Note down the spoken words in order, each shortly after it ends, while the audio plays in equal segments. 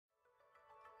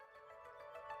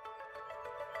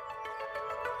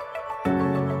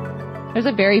There's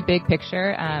a very big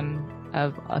picture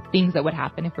of things that would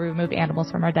happen if we removed animals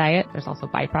from our diet. There's also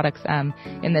byproducts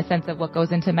in the sense of what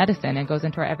goes into medicine and goes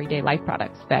into our everyday life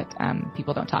products that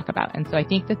people don't talk about. And so I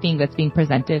think the thing that's being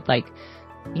presented, like,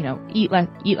 eat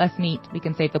less meat, we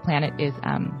can save the planet, is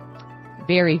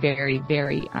very, very,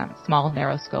 very small,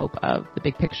 narrow scope of the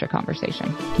big picture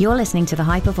conversation. You're listening to the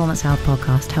High Performance Health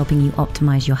Podcast, helping you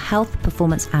optimize your health,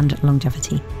 performance, and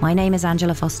longevity. My name is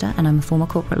Angela Foster, and I'm a former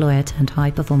corporate lawyer turned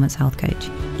high performance health coach.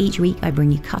 Each week, I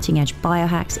bring you cutting-edge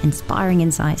biohacks, inspiring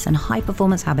insights, and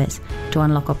high-performance habits to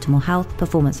unlock optimal health,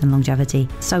 performance, and longevity.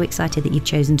 So excited that you've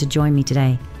chosen to join me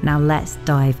today. Now let's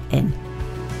dive in.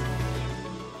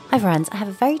 Hi friends, I have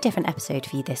a very different episode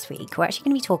for you this week. We're actually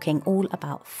going to be talking all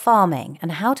about farming and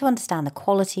how to understand the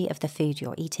quality of the food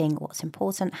you're eating, what's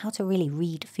important, how to really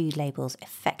read food labels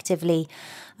effectively,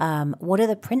 what are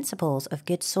the principles of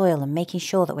good soil and making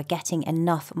sure that we're getting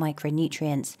enough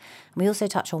micronutrients. And we also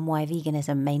touch on why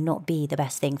veganism may not be the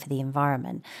best thing for the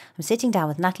environment. I'm sitting down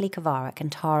with Natalie Kovarik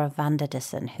and Vander,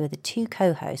 who are the two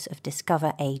co-hosts of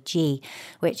Discover AG,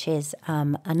 which is a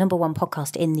 #1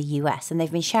 podcast in the US, and they've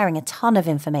been sharing a ton of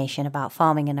information about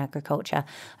farming and agriculture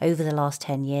over the last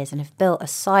 10 years and have built a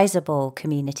sizable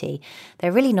community.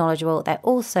 They're really knowledgeable. They're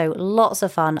also lots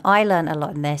of fun. I learned a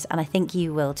lot in this, and I think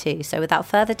you will too. So without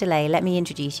further delay, let me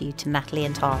introduce you to Natalie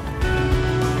and Tara.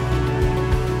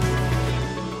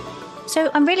 So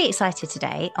I'm really excited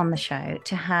today on the show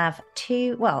to have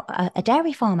a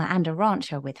dairy farmer and a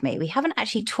rancher with me. We haven't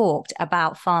actually talked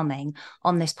about farming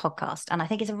on this podcast, and I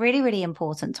think it's a really, really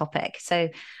important topic. So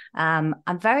I'm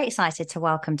very excited to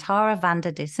welcome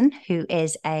Vander, who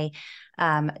is a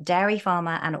dairy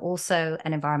farmer and also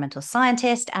an environmental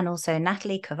scientist, and also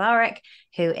Natalie Kovarik,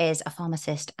 who is a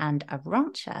pharmacist and a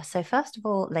rancher. So first of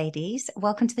all, ladies,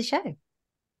 welcome to the show.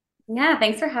 Yeah,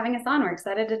 thanks for having us on. We're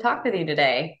excited to talk with you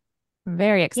today.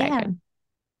 Very excited.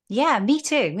 Yeah, me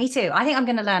too. I think I'm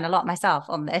going to learn a lot myself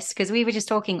on this because we were just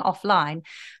talking offline.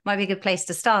 Might be a good place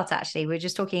to start, actually. We were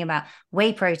just talking about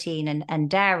whey protein and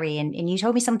dairy, and you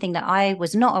told me something that I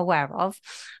was not aware of.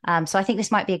 So I think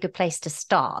this might be a good place to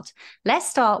start. Let's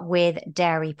start with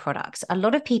dairy products. A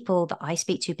lot of people that I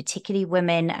speak to, particularly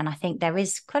women, and I think there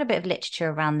is quite a bit of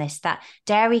literature around this, that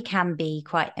dairy can be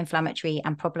quite inflammatory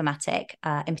and problematic,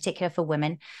 in particular for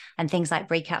women, and things like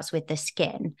breakouts with the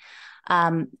skin.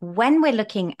 When we're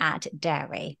looking at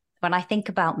dairy, when I think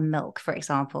about milk, for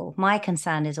example, my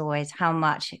concern is always how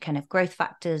much kind of growth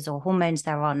factors or hormones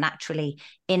there are naturally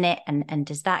in it. And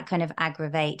does that kind of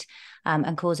aggravate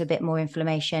and cause a bit more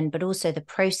inflammation, but also the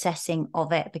processing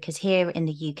of it? Because here in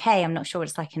the UK, I'm not sure what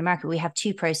it's like in America, we have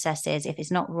two processes if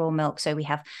it's not raw milk. So we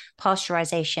have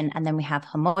pasteurization and then we have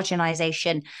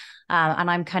homogenization.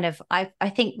 And I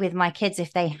think with my kids,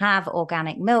 if they have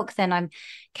organic milk, then I'm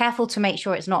careful to make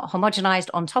sure it's not homogenized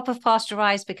on top of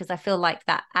pasteurized, because I feel like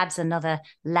that adds another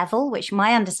level, which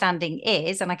my understanding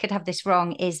is, and I could have this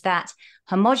wrong, is that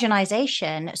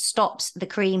homogenization stops the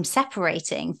cream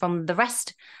separating from the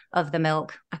rest of the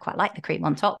milk. I quite like the cream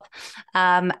on top.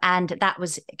 And that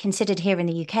was considered here in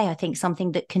the UK, I think,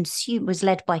 something that was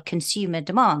led by consumer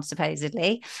demand,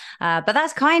 supposedly. But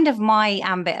that's kind of my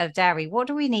ambit of dairy. What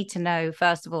do we need to know,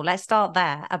 first of all? Let's start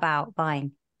there about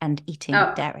buying and eating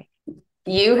dairy.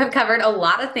 You have covered a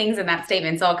lot of things in that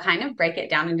statement, so I'll kind of break it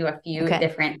down into a few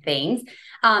different things.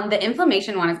 The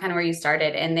inflammation one is kind of where you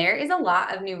started, and there is a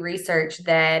lot of new research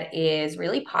that is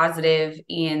really positive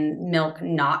in milk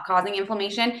not causing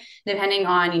inflammation, depending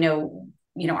on,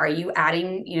 are you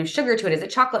adding, sugar to it? Is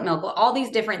it chocolate milk? Well, all these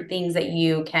different things that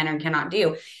you can or cannot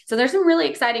do. So there's some really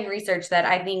exciting research that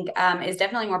I think is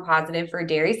definitely more positive for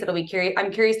dairy. So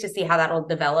I'm curious to see how that'll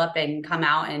develop and come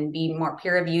out and be more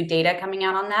peer-reviewed data coming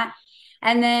out on that.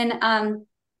 And then,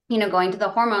 going to the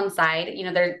hormone side,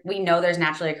 we know there's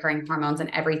naturally occurring hormones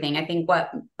in everything. I think what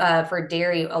for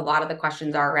dairy, a lot of the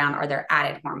questions are around, are there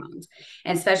added hormones?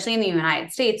 And especially in the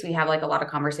United States, we have like a lot of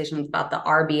conversations about the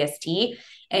RBST.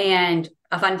 And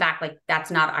a fun fact, like that's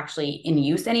not actually in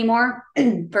use anymore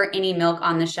for any milk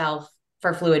on the shelf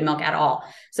for fluid milk at all.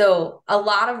 So a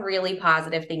lot of really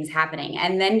positive things happening.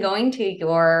 And then going to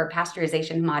your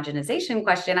pasteurization homogenization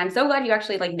question, I'm so glad you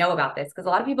actually know about this, because a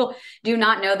lot of people do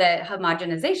not know that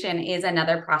homogenization is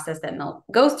another process that milk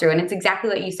goes through. And it's exactly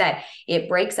what you said. It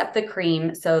breaks up the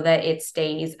cream so that it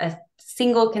stays a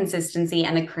single consistency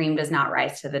and the cream does not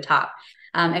rise to the top.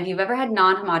 If you've ever had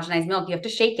non-homogenized milk, you have to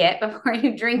shake it before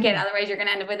you drink it. Otherwise, you're going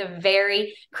to end up with a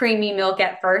very creamy milk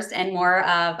at first and more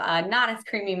of not as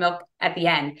creamy milk at the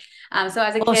end. So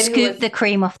as a or kid scoop the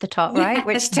cream off the top, right? Yes,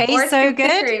 Which tastes so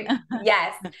good.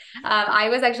 Yes. I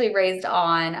was actually raised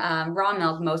on raw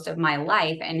milk most of my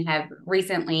life and have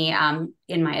recently,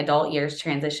 in my adult years,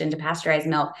 transitioned to pasteurized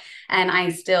milk. And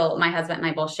my husband and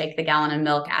I both shake the gallon of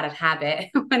milk out of habit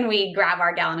when we grab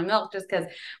our gallon of milk, just because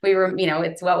we were,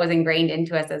 it's what was ingrained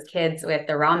into us as kids with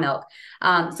the raw milk.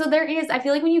 So I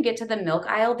feel like when you get to the milk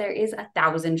aisle, there is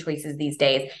 1,000 choices these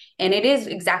days. And it is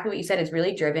exactly what you said, is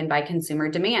really driven by consumer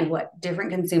demand, what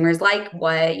different consumers like,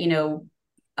 what,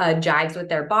 jives with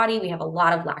their body. We have a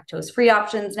lot of lactose-free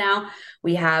options now.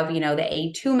 We have, the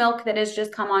A2 milk that has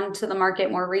just come onto the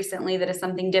market more recently that is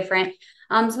something different.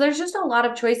 So there's just a lot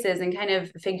of choices, and kind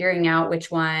of figuring out which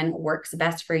one works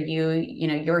best for you,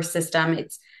 your system.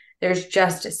 There's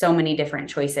just so many different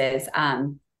choices.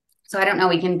 So I don't know,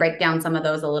 we can break down some of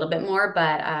those a little bit more,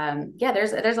 but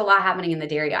there's a lot happening in the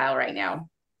dairy aisle right now.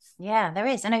 Yeah, there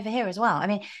is. And over here as well. I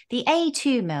mean, the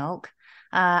A2 milk,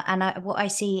 what I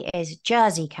see is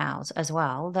Jersey cows as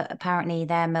well, that apparently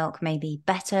their milk may be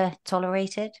better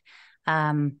tolerated.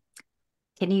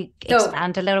 Can you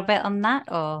expand a little bit on that?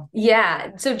 Or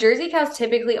yeah, so Jersey cows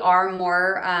typically are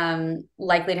more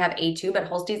likely to have A2, but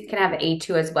Holsteins can have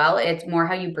A2 as well. It's more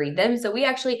how you breed them. So we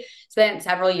actually spent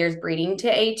several years breeding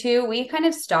to A2. We kind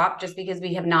of stopped just because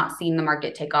we have not seen the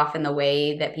market take off in the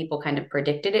way that people kind of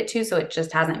predicted it to. So it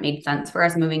just hasn't made sense for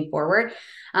us moving forward.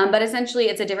 But essentially,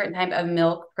 it's a different type of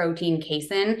milk protein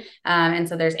casein. And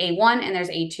so there's A1 and there's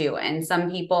A2. And some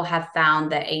people have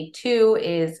found that A2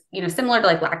 is, similar to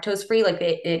like lactose free, like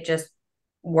it just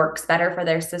works better for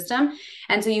their system.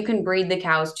 And so you can breed the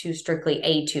cows to strictly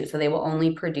A2. So they will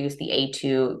only produce the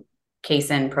A2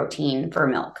 casein protein for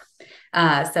milk.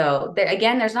 So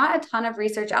there's not a ton of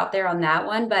research out there on that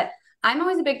one, but I'm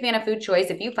always a big fan of food choice.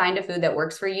 If you find a food that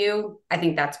works for you, I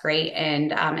think that's great.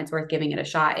 And it's worth giving it a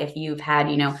shot. If you've had,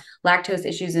 lactose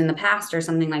issues in the past or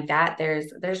something like that,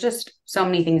 there's just so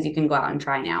many things you can go out and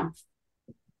try now.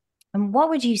 And what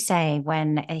would you say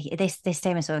when this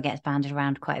statement sort of gets banded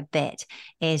around quite a bit,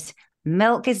 is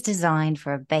milk is designed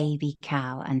for a baby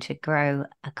cow and to grow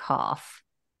a calf.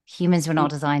 Humans were not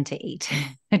designed to eat,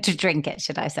 to drink it,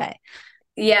 should I say?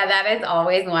 Yeah, that is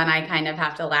always one I kind of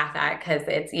have to laugh at, because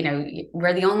it's,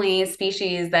 we're the only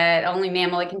only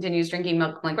mammal that continues drinking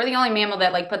milk. Like, we're the only mammal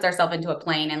that like puts ourselves into a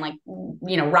plane and like,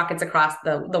 rockets across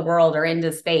the world or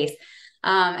into space.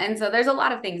 And so there's a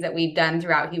lot of things that we've done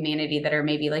throughout humanity that are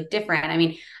maybe like different. I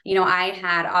mean, I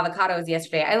had avocados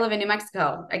yesterday. I live in New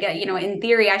Mexico. I get, in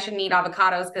theory, I shouldn't eat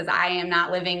avocados because I am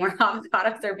not living where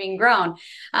avocados are being grown.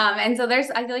 And so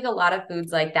I feel like a lot of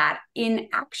foods like that. In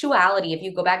actuality, if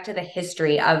you go back to the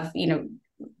history of,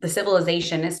 the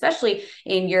civilization, especially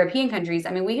in European countries,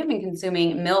 I mean, we have been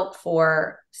consuming milk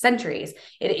for centuries.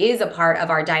 It is a part of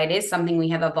our diet, is something we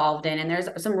have evolved in. And there's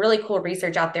some really cool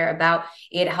research out there about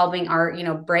it helping our,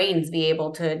 brains be able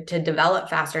to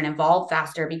develop faster and evolve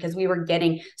faster, because we were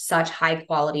getting such high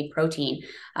quality protein.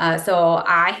 So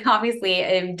I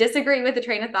obviously disagree with the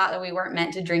train of thought that we weren't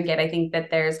meant to drink it. I think that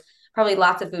there's probably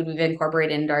lots of food we've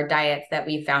incorporated into our diets that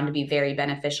we've found to be very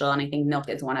beneficial. And I think milk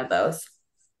is one of those.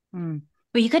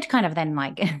 Well, you could kind of then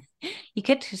you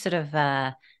could sort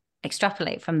of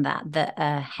extrapolate from that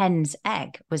a hen's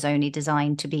egg was only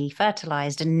designed to be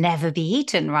fertilized and never be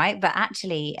eaten, right? But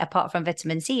actually, apart from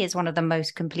vitamin C, is one of the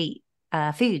most complete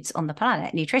foods on the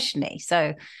planet nutritionally.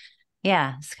 So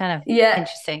yeah, it's kind of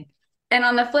interesting. And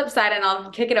on the flip side, and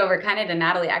I'll kick it over kind of to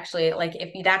Natalie, actually, like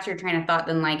if that's your train of thought,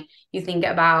 then like you think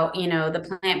about,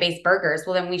 the plant-based burgers,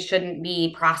 well, then we shouldn't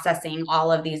be processing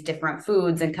all of these different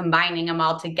foods and combining them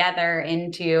all together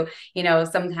into,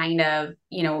 some kind of,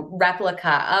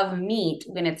 replica of meat,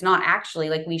 when it's not actually,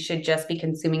 like, we should just be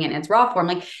consuming it in its raw form.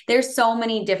 Like, there's so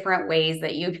many different ways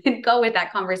that you can go with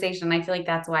that conversation. And I feel like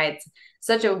that's why it's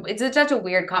such a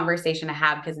weird conversation to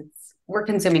have, because we're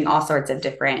consuming all sorts of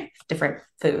different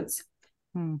foods.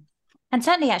 And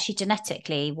certainly, actually,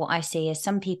 genetically, what I see is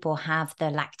some people have the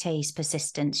lactase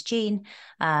persistence gene.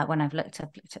 When I've looked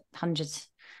at hundreds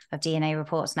of DNA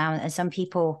reports now, and some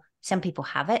people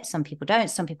have it, some people don't.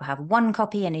 Some people have one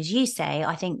copy. And as you say,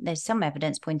 I think there's some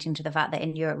evidence pointing to the fact that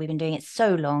in Europe, we've been doing it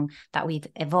so long that we've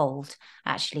evolved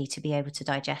actually to be able to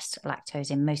digest lactose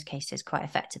in most cases quite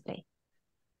effectively.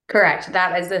 Correct.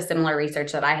 That is the similar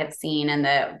research that I have seen and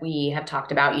that we have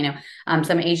talked about.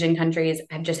 Some Asian countries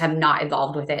have not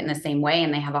evolved with it in the same way,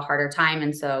 and they have a harder time.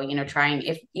 And so, trying,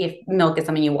 if milk is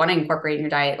something you want to incorporate in your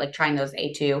diet, like trying those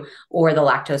A2 or the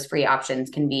lactose-free options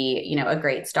can be, a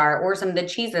great start. Or some of the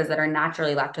cheeses that are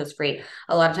naturally lactose-free.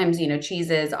 A lot of times,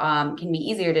 cheeses can be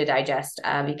easier to digest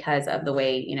because of the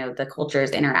way, the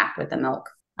cultures interact with the milk.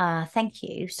 Thank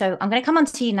you. So I'm going to come on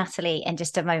to you, Natalie, in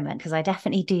just a moment, because I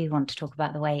definitely do want to talk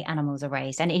about the way animals are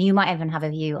raised. And you might even have a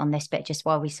view on this bit just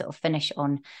while we sort of finish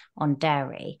on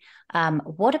dairy.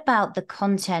 What about the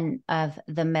content of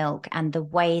the milk and the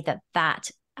way that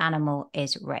that animal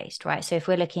is raised, right? So if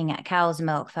we're looking at cow's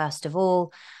milk, first of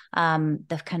all,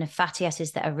 the kind of fatty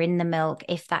acids that are in the milk,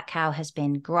 if that cow has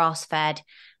been grass-fed,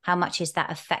 how much is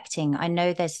that affecting? I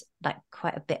know there's like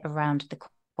quite a bit around the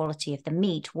quality of the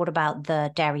meat. What about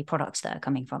the dairy products that are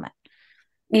coming from it?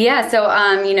 Yeah, so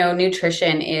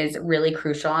nutrition is really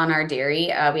crucial on our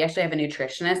dairy. We actually have a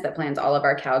nutritionist that plans all of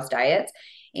our cows' diets.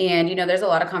 And there's a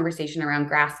lot of conversation around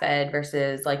grass-fed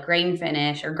versus like grain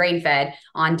finish or grain-fed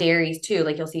on dairies too.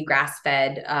 Like you'll see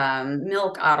grass-fed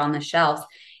milk out on the shelves.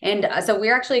 And so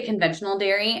we're actually a conventional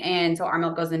dairy. And so our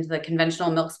milk goes into the conventional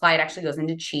milk supply. It actually goes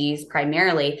into cheese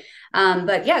primarily.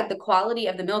 But yeah, the quality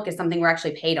of the milk is something we're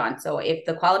actually paid on. So if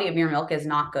the quality of your milk is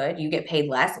not good, you get paid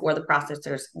less, or the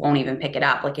processors won't even pick it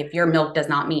up. Like if your milk does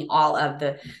not meet all of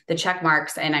the check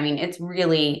marks, and I mean, it's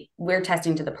really, we're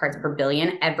testing to the parts per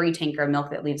billion. Every tanker of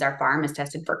milk that leaves our farm is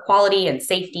tested for quality and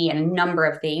safety and a number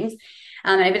of things.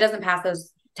 And if it doesn't pass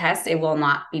those tests, it will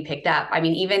not be picked up. I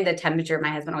mean, even the temperature, my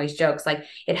husband always jokes, like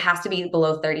it has to be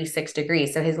below 36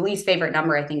 degrees. So his least favorite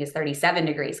number, I think, is 37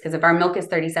 degrees, because if our milk is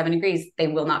 37 degrees, they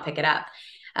will not pick it up.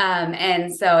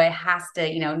 And so it has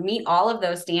to, meet all of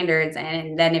those standards.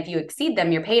 And then if you exceed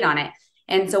them, you're paid on it.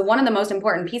 And so one of the most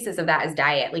important pieces of that is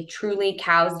diet. Like truly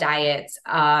cows' diets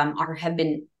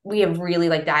we have really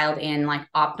like dialed in like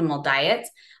optimal diets.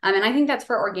 And I think that's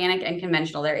for organic and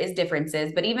conventional. There is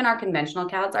differences, but even our conventional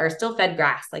cows are still fed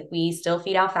grass. Like we still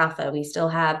feed alfalfa. We still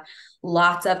have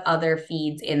lots of other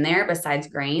feeds in there besides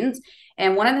grains.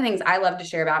 And one of the things I love to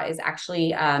share about is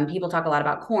actually people talk a lot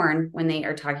about corn when they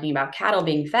are talking about cattle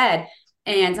being fed.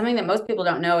 And something that most people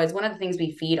don't know is one of the things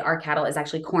we feed our cattle is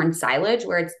actually corn silage,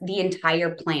 where it's the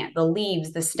entire plant, the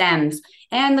leaves, the stems,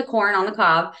 and the corn on the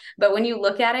cob. But when you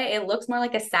look at it, it looks more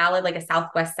like a salad, like a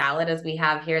Southwest salad, as we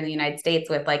have here in the United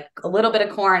States, with like a little bit of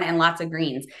corn and lots of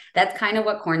greens. That's kind of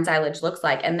what corn silage looks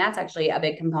like. And that's actually a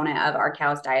big component of our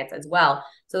cows' diets as well.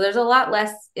 So there's a lot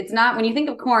less, it's not, when you think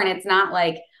of corn, it's not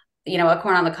like, a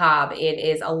corn on the cob. It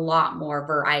is a lot more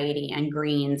variety and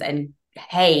greens and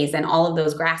hays and all of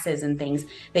those grasses and things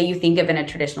that you think of in a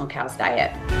traditional cow's diet.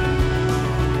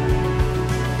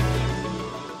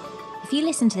 If you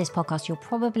listen to this podcast, you're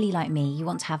probably like me. You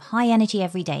want to have high energy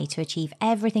every day to achieve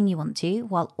everything you want to,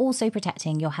 while also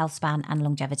protecting your health span and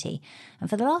longevity. And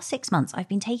for the last 6 months, I've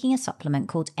been taking a supplement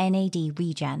called NAD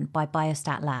Regen by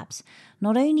Biostat Labs.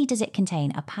 Not only does it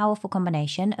contain a powerful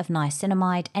combination of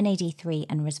niacinamide, NAD3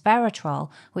 and resveratrol,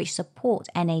 which support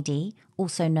NAD,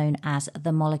 also known as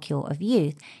the molecule of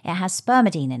youth, it has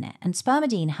spermidine in it, and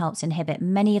spermidine helps inhibit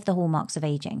many of the hallmarks of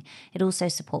aging. It also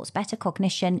supports better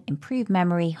cognition, improved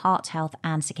memory, heart health,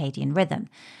 and circadian rhythm.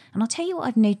 And I'll tell you what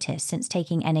I've noticed since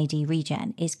taking NAD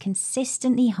Regen is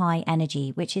consistently high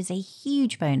energy, which is a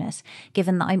huge bonus,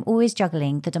 given that I'm always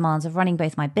juggling the demands of running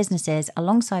both my businesses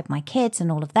alongside my kids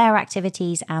and all of their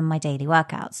activities and my daily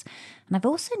workouts. And I've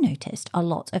also noticed a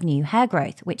lot of new hair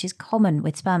growth, which is common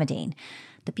with spermidine.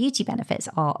 The beauty benefits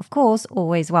are, of course,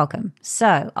 always welcome.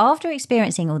 So after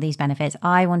experiencing all these benefits,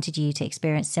 I wanted you to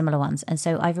experience similar ones. And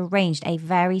so I've arranged a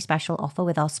very special offer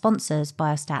with our sponsors,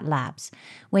 Biostat Labs.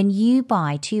 When you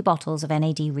buy 2 bottles of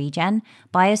NAD Regen,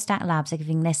 Biostat Labs are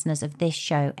giving listeners of this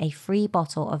show a free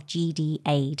bottle of GD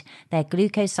Aid, their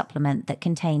glucose supplement that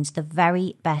contains the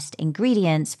very best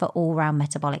ingredients for all-round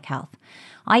metabolic health.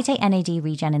 I take NAD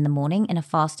Regen in the morning in a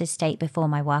fasted state before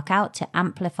my workout to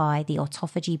amplify the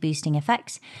autophagy boosting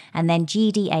effects, and then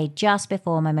GDA just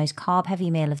before my most carb-heavy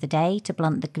meal of the day to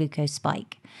blunt the glucose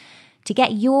spike. To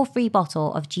get your free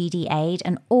bottle of GD Aid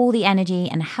and all the energy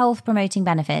and health-promoting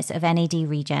benefits of NAD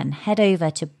Regen, head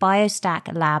over to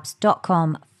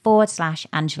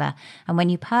biostatlabs.com/Angela. And when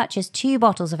you purchase 2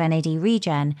 bottles of NAD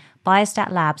Regen,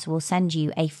 Biostat Labs will send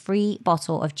you a free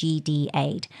bottle of GD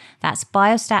Aid. That's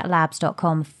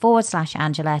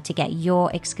biostatlabs.com/Angela to get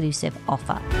your exclusive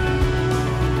offer.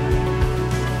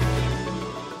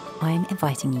 I'm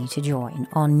inviting you to join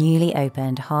our newly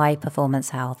opened High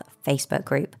Performance Health Facebook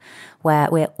group, where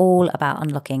we're all about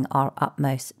unlocking our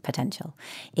utmost potential.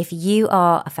 If you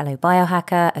are a fellow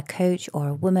biohacker, a coach, or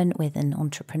a woman with an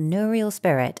entrepreneurial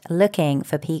spirit looking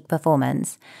for peak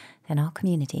performance, then our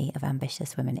community of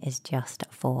ambitious women is just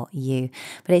for you.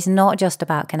 But it's not just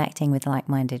about connecting with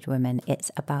like-minded women.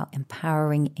 It's about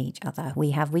empowering each other.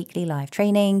 We have weekly live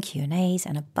training, Q&As,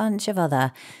 and a bunch of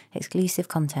other exclusive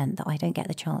content that I don't get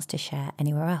the chance to share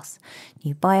anywhere else.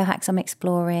 New biohacks I'm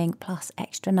exploring, plus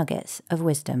extra nuggets of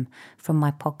wisdom from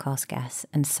my podcast guests,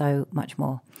 and so much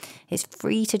more. It's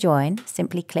free to join.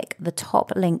 Simply click the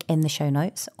top link in the show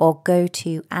notes or go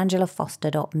to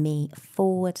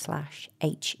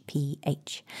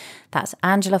angelafoster.me/HPH. That's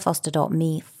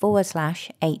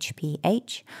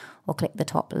angelafoster.me/HPH, or click the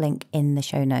top link in the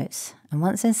show notes. And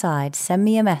once inside, send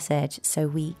me a message so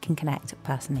we can connect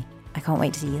personally. I can't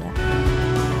wait to see you there.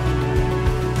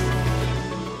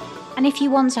 And if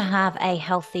you want to have a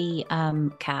healthy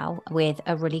cow with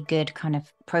a really good kind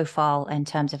of profile in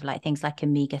terms of like things like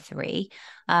omega-3,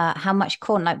 how much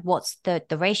corn, like what's the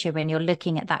ratio when you're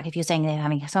looking at that? If you're saying they're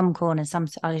having some corn and some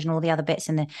silage and all the other bits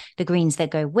and the greens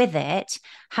that go with it,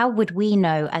 how would we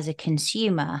know as a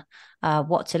consumer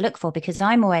what to look for? Because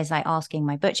I'm always like asking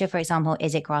my butcher, for example,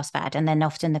 is it grass fed? And then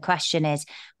often the question is,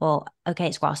 well, okay,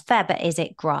 it's grass fed, but is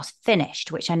it grass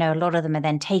finished? Which I know a lot of them are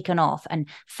then taken off and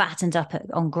fattened up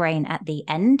on grain at the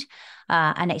end.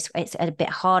 And it's a bit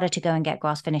harder to go and get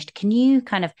grass finished. Can you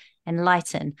kind of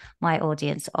enlighten my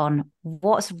audience on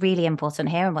what's really important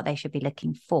here and what they should be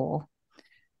looking for?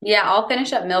 Yeah, I'll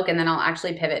finish up milk and then I'll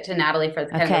actually pivot to Natalie for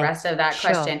kind of the rest of that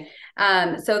question.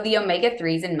 So the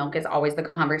omega-3s in milk is always the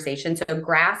conversation. So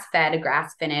grass-fed,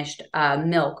 grass-finished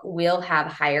milk will have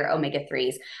higher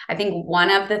omega-3s. I think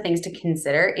one of the things to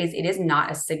consider is it is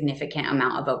not a significant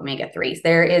amount of omega-3s.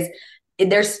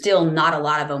 There's still not a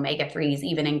lot of omega-3s,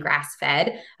 even in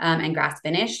grass-fed and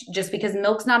grass-finished, just because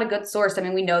milk's not a good source. I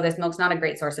mean, we know this, milk's not a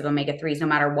great source of omega-3s, no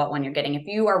matter what one you're getting. If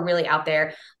you are really out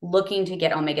there looking to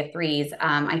get omega-3s,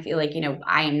 I feel like,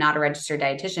 I am not a registered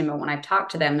dietitian, but when I've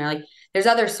talked to them, they're like, there's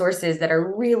other sources that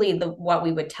are really what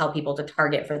we would tell people to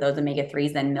target for those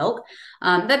omega-3s than milk.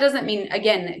 That doesn't mean,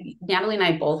 again, Natalie and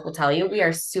I both will tell you, we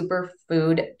are super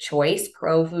food choice,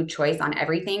 pro food choice on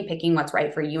everything, picking what's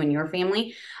right for you and your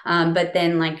family. But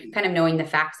then like kind of knowing the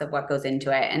facts of what goes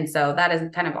into it. And so that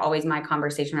is kind of always my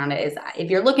conversation around it is if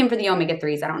you're looking for the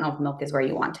omega-3s, I don't know if milk is where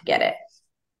you want to get it.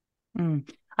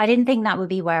 I didn't think that would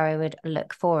be where I would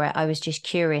look for it. I was just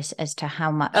curious as to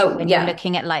how much when you're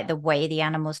looking at like the way the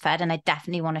animal's fed. And I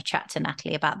definitely want to chat to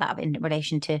Natalie about that in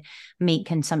relation to meat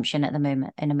consumption in a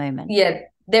moment. Yeah,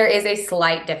 there is a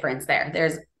slight difference there.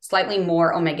 There's slightly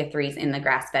more omega-3s in the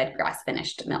grass-fed,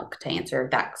 grass-finished milk to answer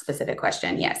that specific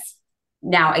question. Yes.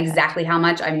 Now, exactly how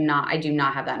much I do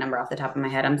not have that number off the top of my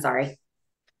head. I'm sorry.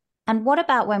 And what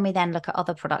about when we then look at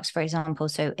other products, for example,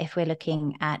 so if we're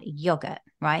looking at yogurt,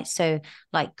 right? So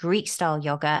like Greek style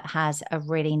yogurt has a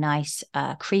really nice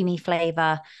creamy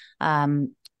flavor. Are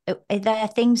there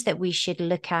things that we should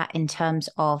look at in terms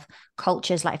of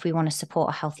cultures? Like if we want to support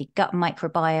a healthy gut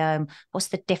microbiome, what's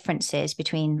the differences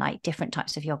between like different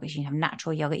types of yogurts? You have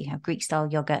natural yogurt, you have Greek style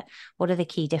yogurt. What are the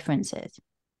key differences?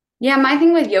 Yeah, my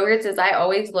thing with yogurts is I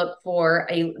always look for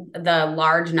the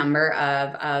large number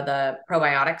of the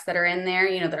probiotics that are in there,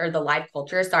 or the live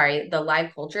cultures,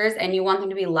 and you want them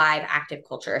to be live active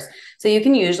cultures. So you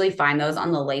can usually find those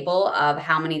on the label of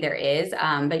how many there is,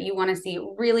 but you want to see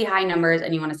really high numbers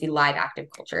and you want to see live active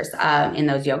cultures in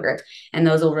those yogurts, and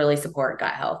those will really support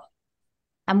gut health.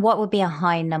 And what would be a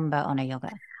high number on a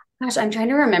yogurt? Gosh, I'm trying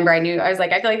to remember. I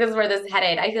feel like this is where this is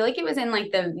headed. I feel like it was in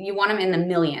like you want them in the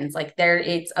millions, like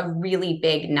it's a really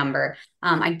big number.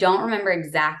 I don't remember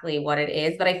exactly what it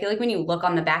is, but I feel like when you look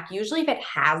on the back, usually if it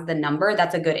has the number,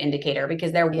 that's a good indicator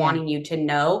because they're wanting you to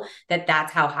know that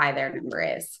that's how high their number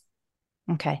is.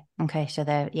 Okay. So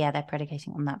they're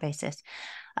predicating on that basis.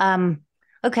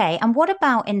 Okay. And what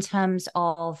about in terms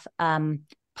of,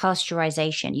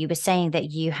 pasteurization? You were saying that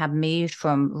you have moved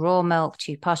from raw milk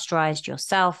to pasteurized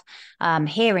yourself.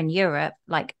 Here in Europe,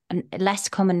 like less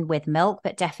common with milk,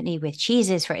 but definitely with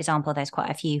cheeses, for example, there's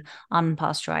quite a few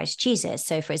unpasteurized cheeses.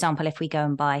 So for example, if we go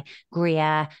and buy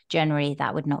Gruyere, generally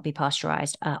that would not be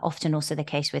pasteurized. Often also the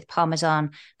case with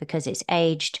Parmesan because it's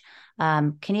aged.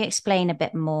 Can you explain a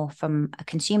bit more from a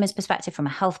consumer's perspective, from a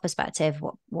health perspective,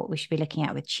 what we should be looking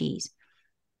at with cheese?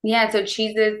 Yeah, so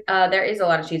cheeses, there is a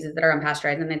lot of cheeses that are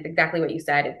unpasteurized, and that's exactly what you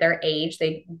said. If they're aged,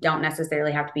 they don't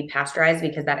necessarily have to be pasteurized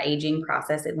because that aging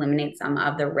process eliminates some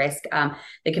of the risk that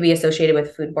could be associated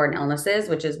with foodborne illnesses,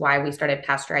 which is why we started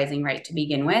pasteurizing right to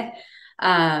begin with.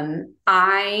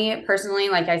 I personally,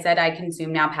 like I said, I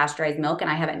consume now pasteurized milk,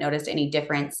 and I haven't noticed any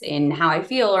difference in how I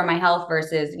feel or my health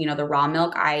versus, the raw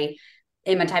milk. I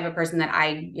am a type of person that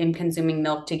I am consuming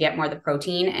milk to get more of the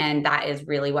protein. And that is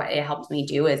really what it helps me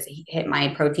do is hit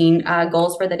my protein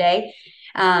goals for the day.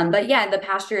 But yeah, the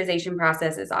pasteurization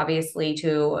process is obviously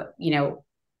to,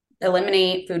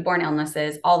 eliminate foodborne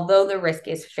illnesses, although the risk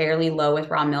is fairly low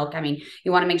with raw milk. I mean,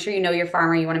 you want to make sure you know your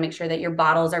farmer. You want to make sure that your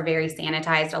bottles are very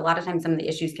sanitized. A lot of times, some of the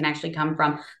issues can actually come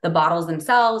from the bottles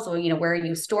themselves. Or, where are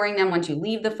you storing them once you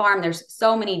leave the farm? There's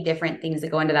so many different things that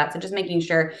go into that. So just making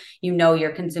sure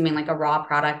you're consuming like a raw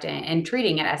product and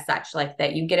treating it as such, like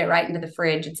that you get it right into the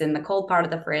fridge. It's in the cold part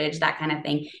of the fridge, that kind of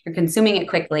thing. You're consuming it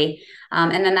quickly.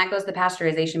 And then that goes to the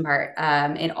pasteurization part.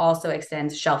 It also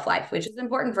extends shelf life, which is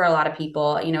important for a lot of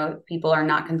people. People are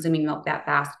not consuming milk that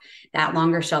fast. That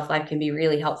longer shelf life can be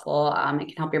really helpful. It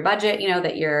can help your budget,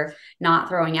 that you're not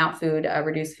throwing out food,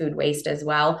 reduce food waste as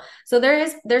well. So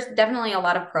there's definitely a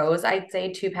lot of pros, I'd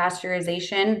say, to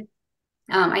pasteurization.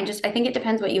 I think it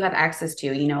depends what you have access to.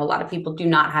 A lot of people do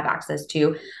not have access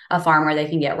to a farm where they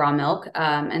can get raw milk.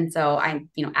 And so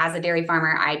as a dairy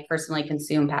farmer, I personally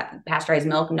consume pasteurized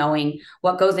milk, knowing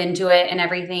what goes into it and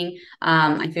everything.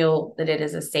 I feel that it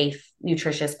is a safe,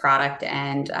 nutritious product.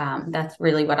 And that's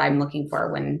really what I'm looking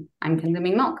for when I'm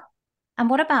consuming milk. And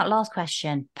what about, last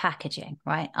question, packaging,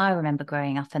 right? I remember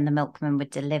growing up and the milkman would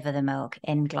deliver the milk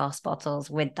in glass bottles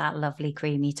with that lovely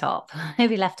creamy top.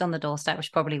 Maybe left on the doorstep,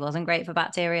 which probably wasn't great for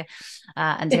bacteria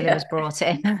until it was brought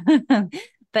in.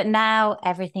 But now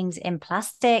everything's in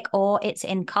plastic or it's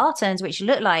in cartons, which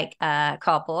look like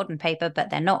cardboard and paper,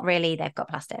 but they're not really. They've got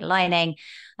plastic lining.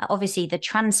 Obviously, the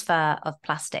transfer of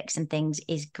plastics and things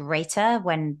is greater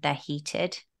when they're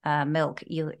heated. Milk,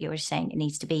 you were saying it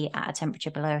needs to be at a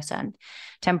temperature below a certain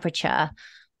temperature.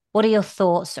 What are your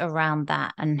thoughts around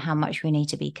that and how much we need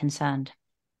to be concerned?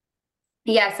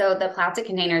 Yeah, so the plastic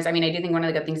containers, I do think one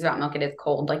of the good things about milk, it is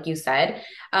cold, like you said.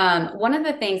 One of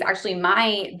the things, actually,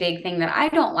 my big thing that I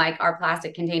don't like our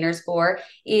plastic containers for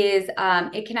is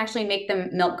it can actually make the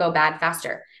milk go bad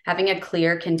faster. Having a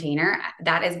clear container,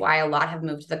 that is why a lot have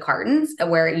moved to the cartons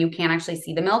where you can't actually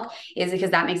see the milk, is because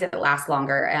that makes it last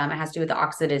longer. It has to do with the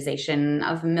oxidization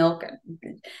of milk.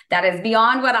 That is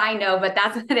beyond what I know, but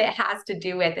that's what it has to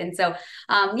do with. And so,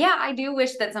 I do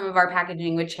wish that some of our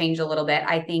packaging would change a little bit.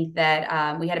 I think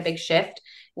that we had a big shift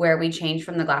where we changed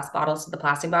from the glass bottles to the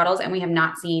plastic bottles, and we have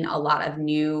not seen a lot of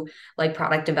new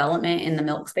product development in the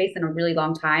milk space in a really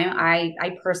long time.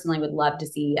 I personally would love to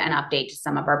see an update to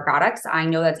some of our products. I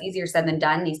know that's easier said than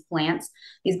done. These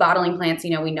bottling plants,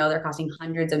 we know they're costing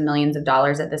hundreds of millions of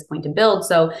dollars at this point to build.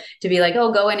 So to be like,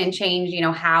 oh, go in and change,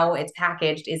 how it's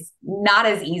packaged is not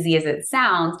as easy as it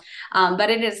sounds. But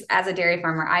it is, as a dairy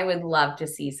farmer, I would love to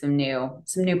see some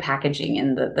new packaging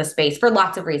in the space for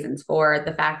lots of reasons. For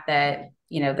the fact that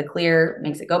the clear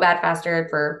makes it go bad faster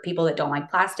for people that don't like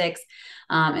plastics,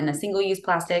 and the single-use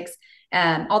plastics.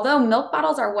 Although milk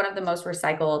bottles are one of the most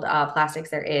recycled plastics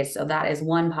there is. So that is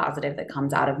one positive that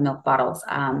comes out of milk bottles.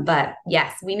 But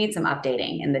yes, we need some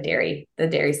updating in the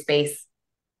dairy space.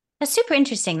 That's super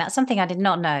interesting. That's something I did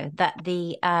not know, that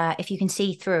if you can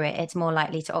see through it, it's more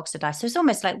likely to oxidize. So it's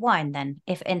almost like wine then,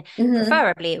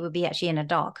 preferably it would be actually in a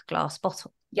dark glass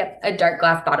bottle. Yep, a dark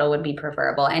glass bottle would be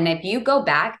preferable. And if you go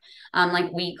back,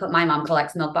 my mom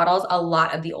collects milk bottles. A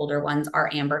lot of the older ones are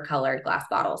amber colored glass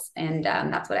bottles. And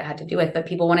that's what it had to do with. But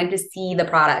people wanted to see the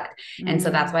product. And so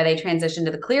that's why they transitioned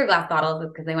to the clear glass bottles,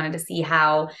 because they wanted to see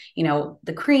how,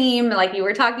 the cream, like you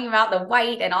were talking about, the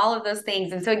white and all of those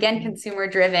things. And so again, consumer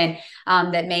driven,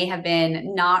 that may have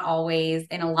been not always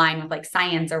in a line with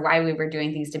science or why we were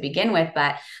doing things to begin with.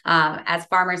 But as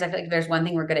farmers, I feel like there's one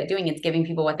thing we're good at doing, it's giving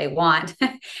people what they want.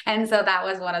 And so that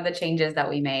was one of the changes that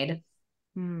we made.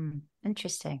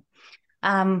 Interesting.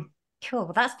 Cool.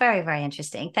 Well, that's very, very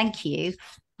interesting. Thank you.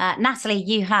 Natalie,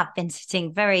 you have been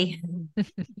sitting very,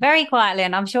 very quietly,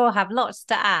 and I'm sure have lots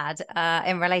to add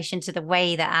in relation to the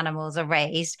way that animals are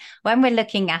raised. When we're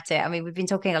looking at it, we've been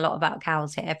talking a lot about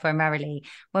cows here primarily.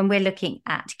 When we're looking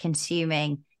at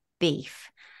consuming beef,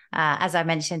 as I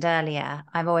mentioned earlier,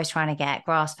 I'm always trying to get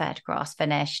grass-fed,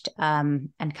 grass-finished,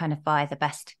 and kind of buy the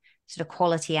best sort of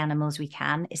quality animals we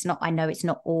can. I know it's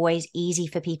not always easy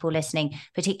for people listening,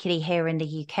 particularly here in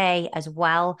the UK as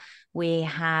well.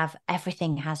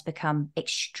 Everything has become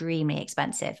extremely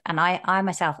expensive. And I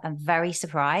myself am very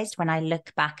surprised when I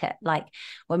look back at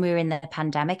when we were in the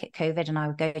pandemic at COVID, and I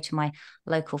would go to my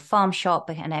local farm shop,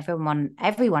 and everyone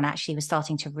actually was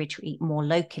starting to retreat more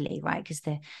locally, right? Because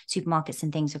the supermarkets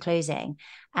and things were closing.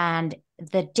 And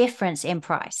the difference in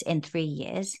price in 3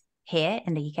 years here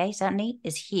in the UK certainly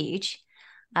is huge.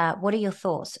 What are your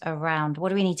thoughts around what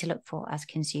do we need to look for as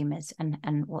consumers,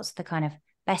 and what's the kind of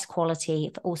best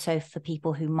quality also for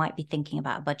people who might be thinking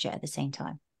about a budget at the same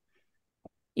time?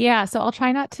 Yeah, so I'll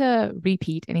try not to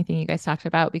repeat anything you guys talked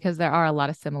about, because there are a lot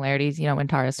of similarities. When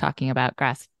Tara's talking about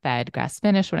grass-fed,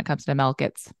 grass-finished, when it comes to milk,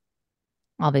 it's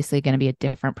obviously going to be a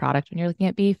different product when you're looking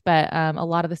at beef, but a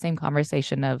lot of the same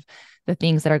conversation of the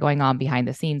things that are going on behind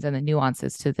the scenes and the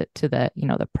nuances to the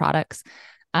the products.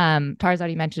 Tara's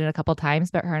already mentioned it a couple of times,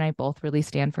 but her and I both really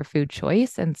stand for food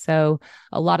choice. And so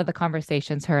a lot of the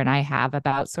conversations her and I have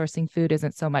about sourcing food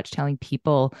isn't so much telling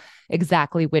people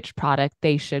exactly which product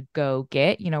they should go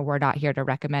get. We're not here to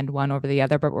recommend one over the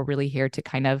other, but we're really here to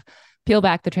kind of peel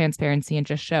back the transparency and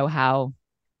just show how,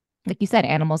 like you said,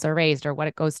 animals are raised, or what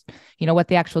it goes, what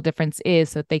the actual difference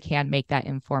is, so that they can make that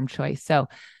informed choice. So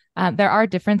there are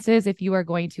differences if you are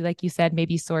going to, like you said,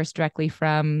 maybe source directly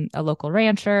from a local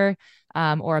rancher,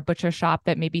 or a butcher shop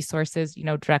that maybe sources,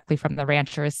 directly from the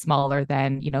rancher, is smaller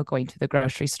than, going to the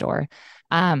grocery store.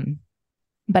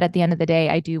 But at the end of the day,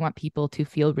 I do want people to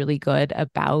feel really good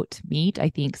about meat. I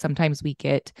think sometimes we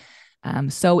get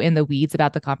so in the weeds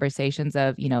about the conversations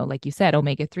of, like you said,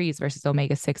 omega-3s versus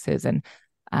omega-6s.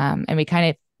 And we kind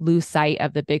of lose sight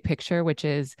of the big picture, which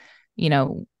is,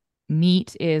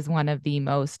 meat is one of the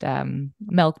most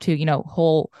milk too,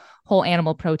 whole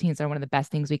animal proteins are one of the best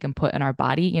things we can put in our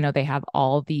body. They have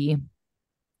all the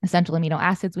essential amino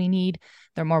acids we need.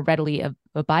 They're more readily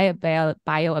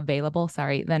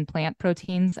bioavailable, than plant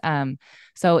proteins.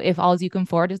 So if all you can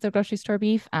afford is the grocery store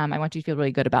beef, I want you to feel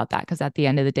really good about that, because at the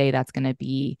end of the day, that's going to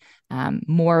be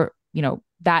more,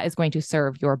 that is going to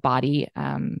serve your body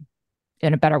in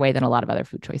a better way than a lot of other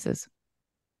food choices.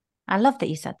 I love that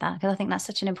you said that, because I think that's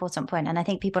such an important point. And I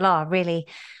think people are really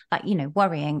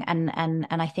worrying, and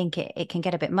I think it can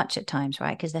get a bit much at times,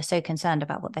 right? Because they're so concerned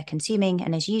about what they're consuming.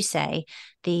 And as you say,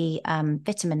 the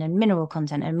vitamin and mineral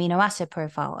content and amino acid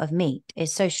profile of meat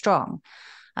is so strong.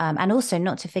 And also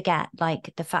not to forget,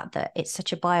 the fact that it's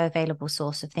such a bioavailable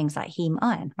source of things like heme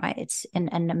iron, right? It's and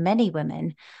many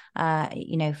women, are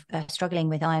struggling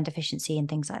with iron deficiency and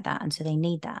things like that. And so they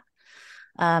need that.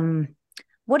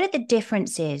 What are the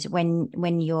differences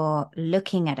when you're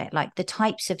looking at it, like the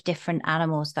types of different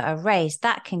animals that are raised?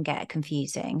 That can get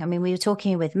confusing. I mean, we were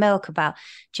talking with milk about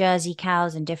Jersey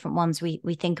cows and different ones. We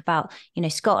think about,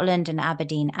 Scotland and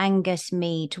Aberdeen Angus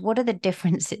meat. What are the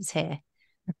differences here?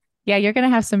 Yeah, you're going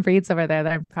to have some breeds over there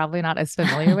that I'm probably not as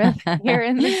familiar with here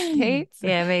in the States.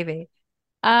 Yeah, maybe.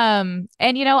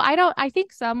 I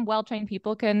think some well-trained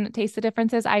people can taste the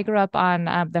differences. I grew up on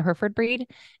the Hereford breed,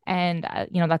 and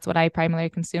that's what I primarily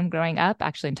consumed growing up,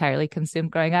 actually entirely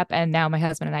consumed growing up. And now my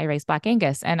husband and I raise Black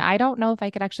Angus, and I don't know if I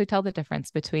could actually tell the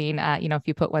difference between if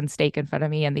you put one steak in front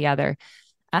of me and the other.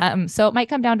 So it might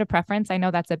come down to preference. I know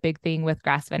that's a big thing with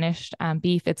grass finished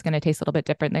beef. It's going to taste a little bit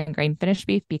different than grain finished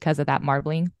beef because of that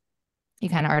marbling. You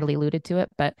kind of already alluded to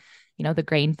it, but the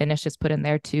grain finish is put in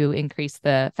there to increase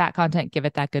the fat content, give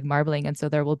it that good marbling. And so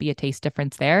there will be a taste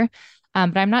difference there.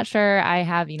 But I'm not sure I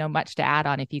have, much to add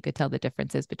on if you could tell the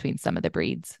differences between some of the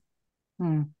breeds.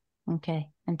 Okay.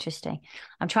 Interesting.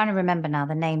 I'm trying to remember now.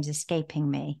 The name's escaping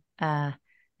me. There's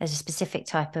a specific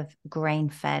type of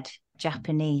grain-fed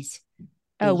Japanese beef.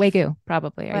 Oh, Wagyu,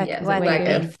 probably.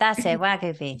 Wagyu beef. That's it.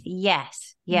 Wagyu beef.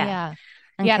 Yes. Yeah. Okay.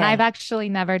 Yeah, and I've actually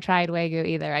never tried Wagyu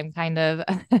either. I'm kind of,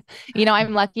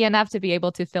 I'm lucky enough to be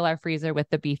able to fill our freezer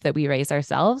with the beef that we raise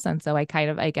ourselves. And so I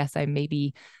guess I'm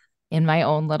maybe in my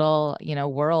own little,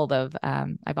 world of,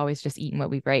 I've always just eaten what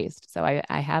we've raised. So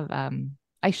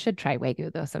I should try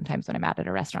Wagyu though, sometimes when I'm out at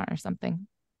a restaurant or something.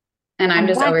 And I'm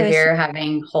just over here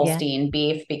having Holstein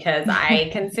beef because I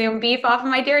consume beef off of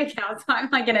my dairy cow. So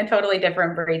I'm in a totally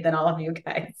different breed than all of you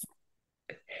guys.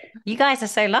 You guys are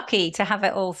so lucky to have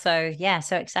it all so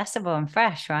accessible and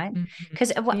fresh, right?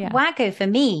 Because Wagyu, for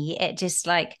me, it just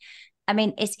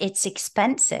it's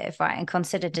expensive, right? And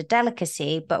considered a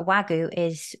delicacy, but Wagyu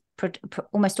is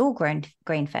almost all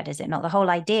grain fed, is it not? The whole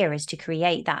idea is to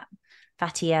create that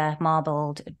fattier,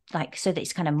 marbled, so that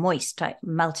it's kind of moist, like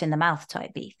melt in the mouth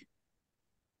type beef.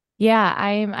 Yeah,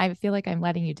 I feel like I'm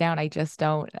letting you down. I just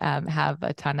don't have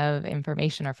a ton of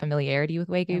information or familiarity with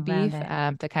Wagyu beef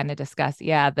to kind of discuss,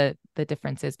 the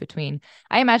differences between.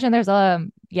 I imagine there's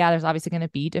obviously going to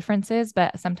be differences,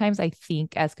 but sometimes I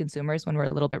think as consumers, when we're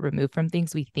a little bit removed from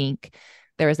things, we think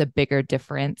there is a bigger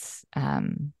difference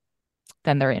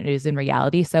than there is in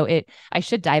reality. So I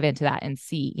should dive into that and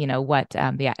see, what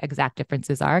the exact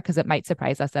differences are, because it might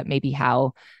surprise us that maybe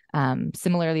how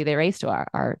similarly they raise to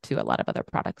a lot of other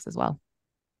products as well.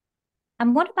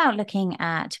 And what about looking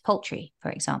at poultry, for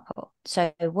example?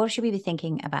 So what should we be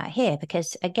thinking about here?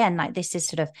 Because again, this is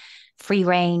sort of free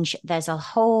range. There's a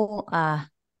whole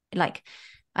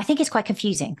I think it's quite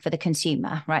confusing for the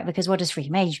consumer, right? Because what does free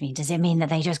range mean? Does it mean that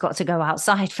they just got to go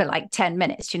outside for like 10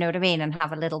 minutes? Do you know what I mean? And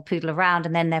have a little poodle around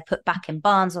and then they're put back in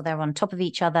barns or they're on top of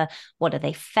each other. What are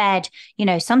they fed? You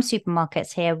know, some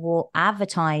supermarkets here will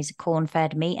advertise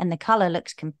corn-fed meat and the color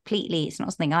looks completely, it's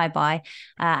not something I buy.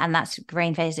 And that's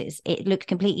grain fed. It looks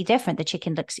completely different. The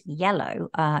chicken looks yellow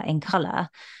in color.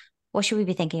 What should we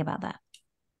be thinking about that?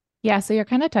 Yeah, so you're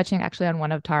kind of touching actually on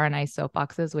one of Tara and I's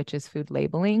soapboxes, which is food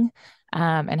labeling,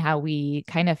 and how we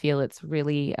kind of feel it's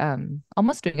really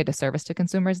almost doing a disservice to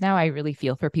consumers now. I really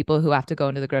feel for people who have to go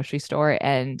into the grocery store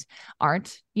and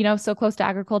aren't, so close to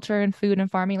agriculture and food and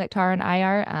farming like Tara and I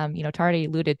are. Tara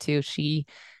alluded to,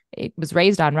 it was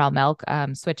raised on raw milk,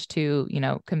 switched to,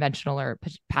 conventional or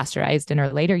pasteurized in her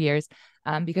later years.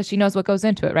 Because she knows what goes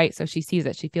into it, right? So she sees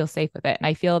it, she feels safe with it. And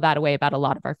I feel that way about a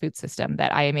lot of our food system,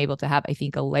 that I am able to have, I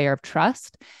think, a layer of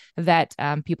trust that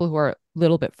people who are a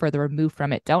little bit further removed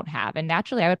from it don't have. And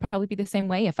naturally, I would probably be the same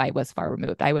way if I was far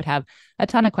removed. I would have a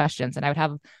ton of questions and I would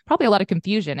have probably a lot of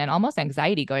confusion and almost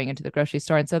anxiety going into the grocery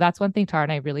store. And so that's one thing Tara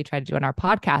and I really try to do on our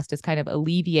podcast, is kind of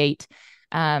alleviate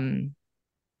kind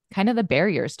of the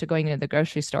barriers to going into the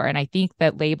grocery store. And I think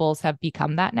that labels have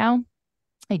become that now.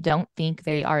 I don't think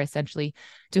they are essentially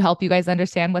to help you guys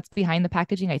understand what's behind the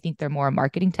packaging. I think they're more a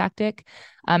marketing tactic.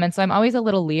 And so I'm always a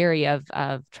little leery of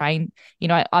trying,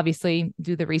 obviously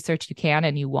do the research you can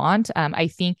and you want. I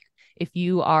think if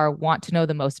you want to know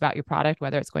the most about your product,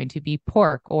 whether it's going to be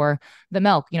pork or the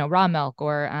milk, raw milk,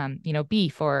 or,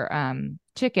 beef or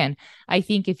chicken, I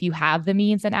think if you have the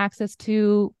means and access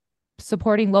to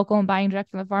supporting local and buying direct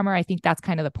from the farmer, I think that's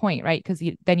kind of the point, right? Because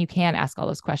then you can ask all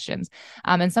those questions.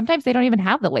 And sometimes they don't even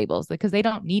have the labels because they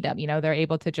don't need them. They're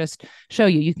able to just show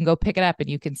you. You can go pick it up and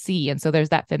you can see. And so there's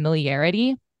that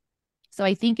familiarity. So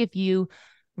I think if you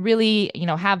really,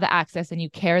 have the access and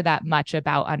you care that much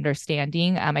about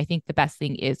understanding, I think the best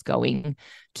thing is going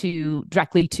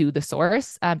directly to the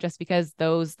source, just because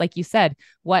those, like you said,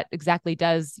 what exactly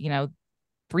does,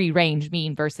 free range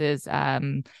mean versus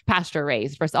pasture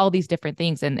raised versus all these different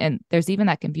things. And there's even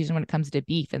that confusion when it comes to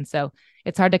beef. And so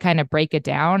it's hard to kind of break it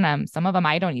down. Some of them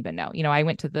I don't even know. I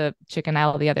went to the chicken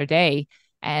aisle the other day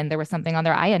and there was something on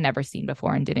there I had never seen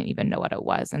before and didn't even know what it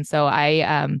was. And so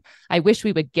I wish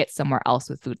we would get somewhere else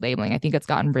with food labeling. I think it's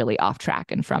gotten really off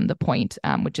track and from the point,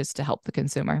 which is to help the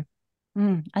consumer.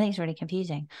 I think it's really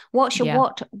confusing. What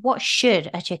should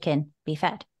a chicken be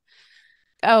fed?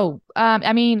 So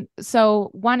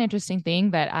one interesting thing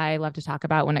that I love to talk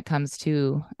about when it comes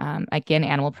to, again,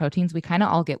 animal proteins, we kind of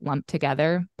all get lumped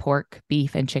together: pork,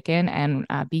 beef, and chicken. And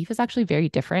beef is actually very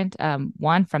different,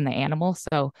 one from the animal.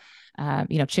 So,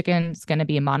 chicken's going to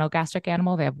be a monogastric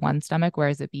animal. They have one stomach,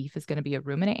 whereas a beef is going to be a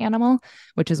ruminant animal,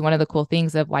 which is one of the cool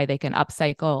things of why they can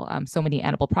upcycle so many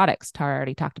animal products. Tara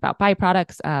already talked about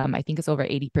byproducts. I think it's over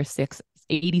 86%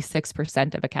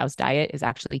 of a cow's diet is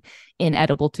actually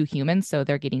inedible to humans. So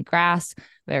they're getting grass,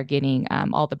 they're getting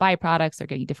all the byproducts, they're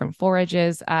getting different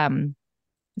forages.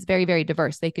 It's very, very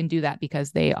diverse. They can do that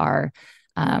because they have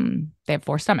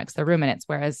four stomachs, they're ruminants,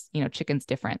 whereas, chicken's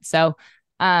different. So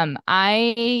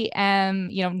I am,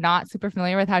 not super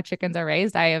familiar with how chickens are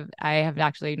raised. I have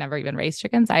actually never even raised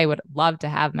chickens. I would love to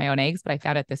have my own eggs, but I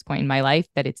found at this point in my life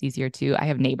that it's easier I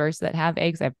have neighbors that have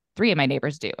eggs. I have 3 of my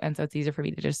neighbors do. And so it's easier for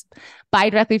me to just buy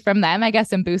directly from them, I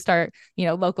guess, and boost our,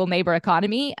 local neighbor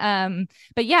economy.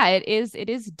 But yeah, it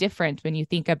is different when you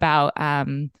think about,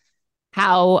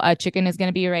 how a chicken is going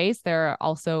to be raised.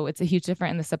 It's a huge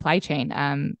difference in the supply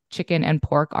chain. Chicken and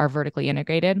pork are vertically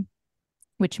integrated,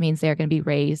 which means they're going to be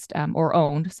raised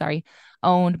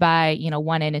owned by,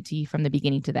 one entity from the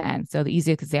beginning to the end. So the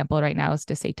easiest example right now is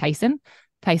to say Tyson.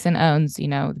 Tyson owns,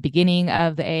 the beginning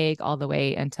of the egg all the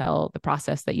way until the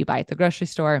process that you buy at the grocery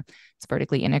store. It's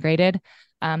vertically integrated.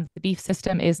 The beef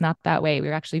system is not that way.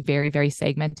 We're actually very, very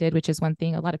segmented, which is one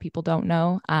thing a lot of people don't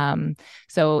know.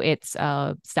 So it's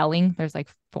selling. There's like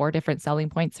 4 different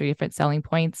selling points, 3 different selling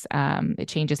points. It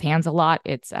changes hands a lot.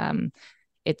 It's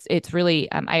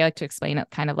really, I like to explain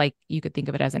it kind of like you could think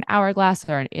of it as an hourglass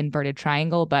or an inverted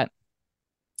triangle, but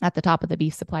at the top of the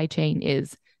beef supply chain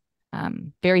is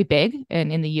very big.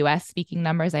 And in the US, speaking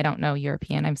numbers, I don't know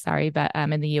European, I'm sorry, but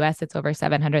in the US, it's over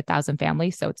 700,000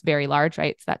 families. So it's very large,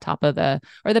 right? It's that top of the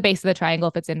base of the triangle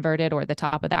if it's inverted, or the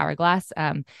top of the hourglass.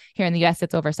 Here in the US,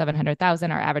 it's over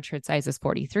 700,000. Our average herd size is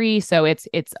 43. So it's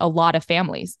a lot of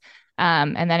families.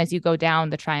 And then as you go down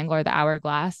the triangle or the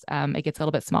hourglass, it gets a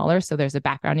little bit smaller. So there's a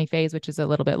backgrounding phase, which is a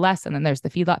little bit less. And then there's the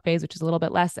feedlot phase, which is a little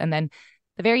bit less. And then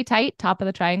the very tight top of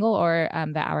the triangle or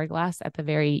the hourglass at the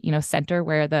very, center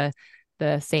where the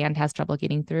the sand has trouble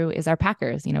getting through is our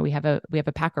packers. We have a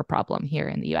packer problem here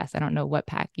in the US. I don't know what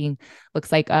packing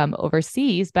looks like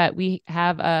overseas, but we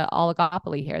have a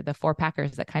oligopoly here, the 4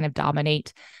 packers that kind of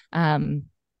dominate the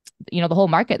whole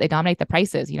market. They dominate the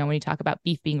prices. When you talk about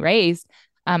beef being raised,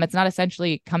 it's not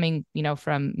essentially coming,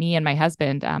 from me and my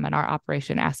husband and our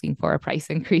operation asking for a price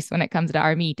increase when it comes to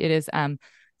our meat. It is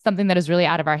something that is really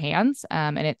out of our hands,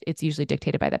 and it's usually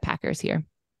dictated by the packers here,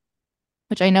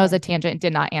 which I know is a tangent and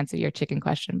did not answer your chicken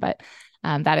question, but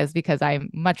that is because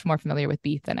I'm much more familiar with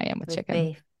beef than I am with chicken.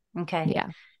 Beef. Okay. Yeah.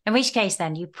 In which case,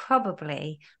 then you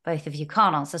probably, both of you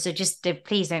can't answer. So just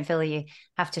please don't feel you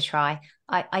have to try.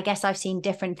 I guess I've seen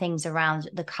different things around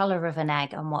the color of an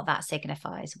egg and what that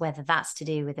signifies, whether that's to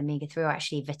do with omega-3 or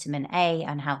actually vitamin A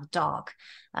and how dark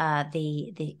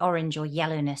the orange or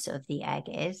yellowness of the egg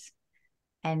is.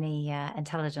 Any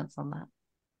intelligence on that?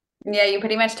 Yeah, you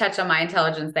pretty much touched on my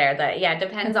intelligence there. That, it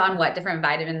depends on what different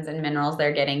vitamins and minerals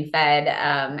they're getting fed,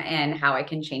 and how I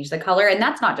can change the color. And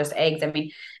that's not just eggs. I mean,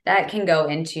 that can go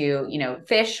into,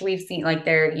 fish. We've seen like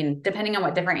they're, depending on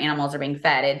what different animals are being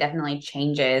fed, it definitely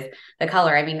changes the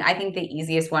color. I mean, I think the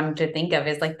easiest one to think of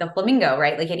is like the flamingo,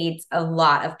 right? Like it eats a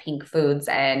lot of pink foods,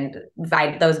 and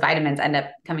those vitamins end up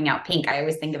coming out pink. I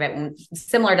always think of it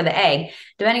similar to the egg.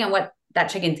 Depending on what that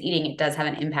chicken's eating, it does have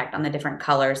an impact on the different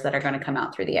colors that are going to come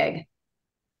out through the egg.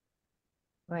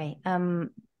 Great.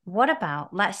 What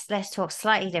about, let's talk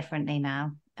slightly differently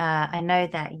now. I know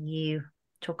that you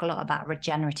talk a lot about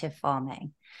regenerative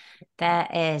farming. There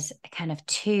is kind of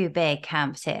 2 big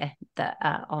camps here that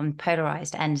are on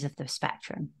polarized ends of the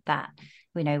spectrum. That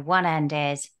one end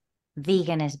is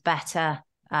vegan is better.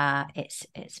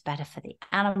 It's better for the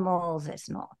animals. It's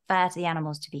not fair to the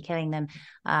animals to be killing them.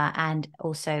 And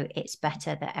also it's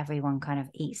better that everyone kind of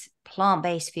eats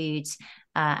plant-based foods,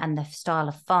 and the style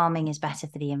of farming is better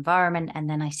for the environment. And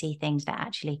then I see things that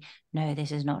actually, no,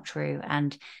 this is not true.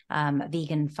 And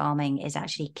vegan farming is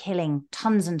actually killing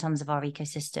tons and tons of our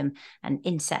ecosystem and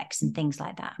insects and things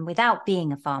like that. And without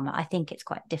being a farmer, I think it's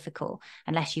quite difficult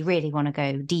unless you really want to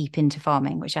go deep into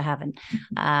farming, which I haven't.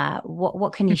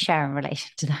 What can you share in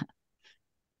relation to that?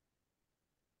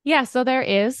 Yeah, so there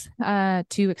is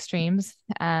 2 extremes.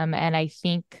 And I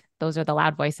think those are the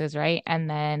loud voices, right? And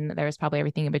then there's probably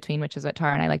everything in between, which is what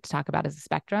Tara and I like to talk about as a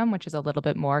spectrum, which is a little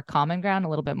bit more common ground, a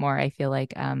little bit more, I feel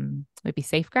like, maybe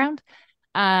safe ground.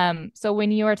 So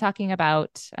when you are talking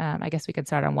about, I guess we could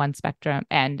start on one spectrum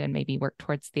end and maybe work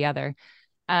towards the other.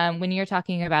 When you're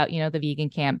talking about, the vegan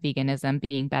camp, veganism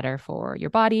being better for your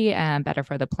body and better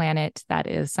for the planet, that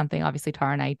is something obviously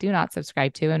Tara and I do not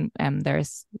subscribe to. And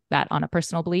there's that on a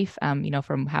personal belief,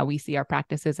 from how we see our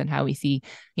practices and how we see,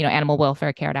 animal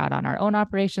welfare carried out on our own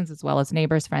operations, as well as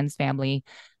neighbors, friends, family,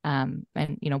 and,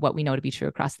 what we know to be true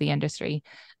across the industry.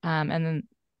 And then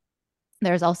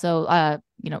there's also,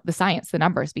 the science, the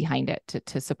numbers behind it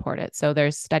to support it. So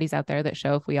there's studies out there that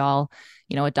show if we all,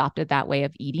 adopted that way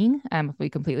of eating, if we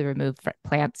completely remove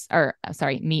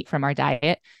meat from our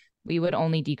diet, we would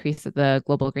only decrease the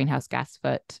global greenhouse gas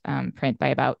footprint by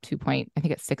about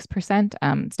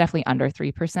 6%. It's definitely under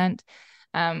 3%,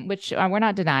 which we're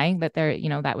not denying that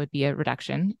that would be a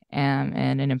reduction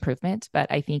and an improvement.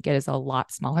 But I think it is a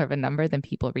lot smaller of a number than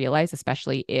people realize,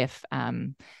 especially if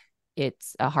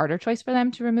it's a harder choice for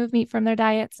them to remove meat from their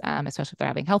diets, especially if they're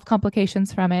having health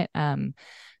complications from it.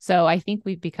 So I think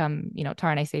we've become, Tara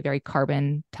and I say, very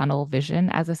carbon tunnel vision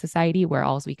as a society, where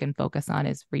all we can focus on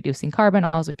is reducing carbon.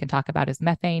 All we can talk about is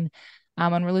methane.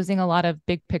 And we're losing a lot of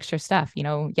big picture stuff.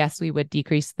 Yes, we would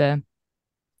decrease the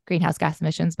greenhouse gas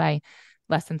emissions by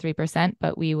less than 3%,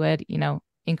 but we would,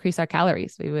 increase our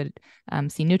calories. We would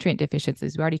see nutrient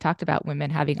deficiencies. We already talked about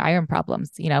women having iron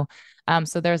problems,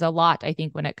 so there's a lot, I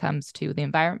think, when it comes to the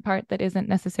environment part that isn't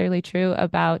necessarily true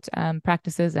about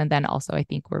practices. And then also, I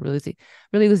think we're really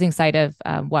losing sight of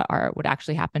what would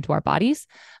actually happen to our bodies.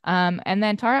 And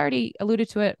then Tara already alluded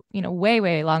to it, way,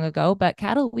 way long ago, but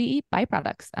cattle, we eat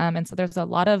byproducts. And so there's a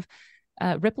lot of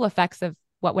ripple effects of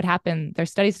what would happen. There's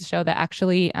studies to show that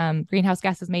actually greenhouse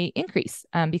gases may increase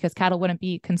because cattle wouldn't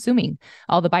be consuming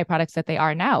all the byproducts that they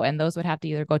are now. And those would have to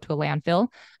either go to a landfill,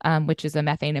 which is a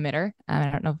methane emitter. I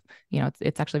don't know,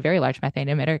 it's actually a very large methane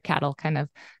emitter. Cattle kind of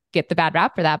get the bad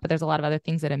rap for that, but there's a lot of other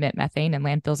things that emit methane, and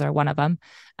landfills are one of them.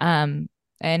 And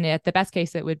at the best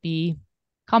case, it would be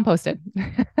composted.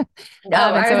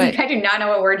 I do not know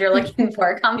what word you're looking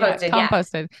for. Composted. Yeah,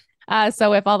 composted.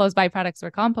 So if all those byproducts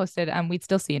were composted, we'd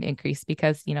still see an increase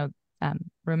because,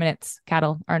 ruminants,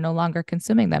 cattle are no longer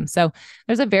consuming them. So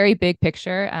there's a very big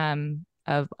picture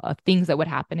things that would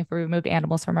happen if we removed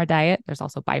animals from our diet. There's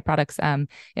also byproducts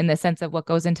in the sense of what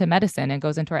goes into medicine and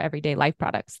goes into our everyday life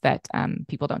products that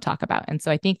people don't talk about. And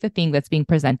so I think the thing that's being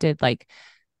presented, like,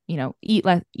 eat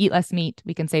less meat,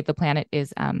 we can save the planet,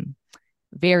 is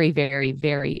very, very,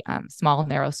 very small,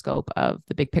 narrow scope of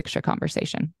the big picture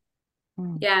conversation.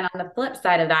 Yeah. And on the flip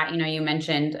side of that, you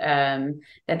mentioned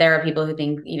that there are people who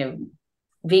think,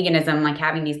 veganism, like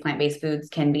having these plant-based foods,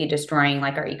 can be destroying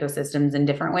like our ecosystems in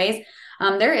different ways.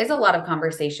 There is a lot of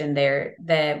conversation there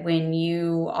that when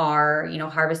you are,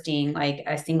 harvesting like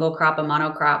a single crop, a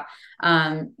monocrop,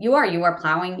 you are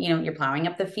plowing, you're plowing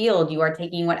up the field, you are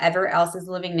taking whatever else is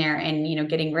living there and,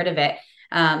 getting rid of it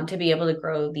to be able to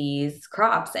grow these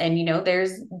crops. And,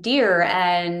 there's deer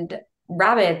and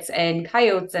rabbits and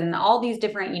coyotes and all these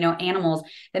different, animals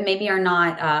that maybe are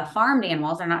not farmed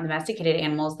animals, are not domesticated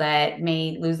animals, that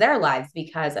may lose their lives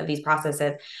because of these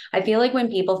processes. I feel like when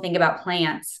people think about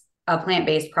plants, a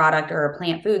plant-based product or a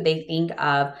plant food, they think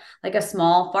of like a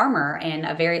small farmer and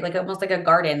a very, like, almost like a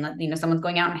garden, someone's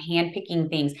going out and hand picking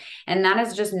things. And that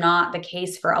is just not the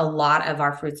case for a lot of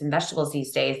our fruits and vegetables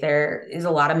these days. There is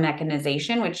a lot of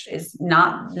mechanization, which is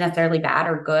not necessarily bad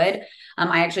or good.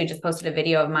 I actually just posted a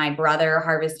video of my brother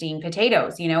harvesting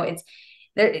potatoes. It's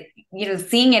there,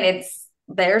 seeing it,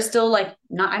 they're still like,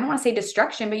 not, I don't want to say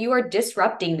destruction, but you are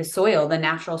disrupting the soil, the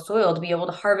natural soil, to be able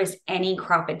to harvest any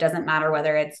crop. It doesn't matter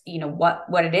whether it's,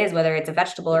 what it is, whether it's a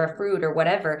vegetable or a fruit or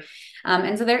whatever.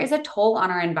 And so there is a toll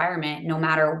on our environment, no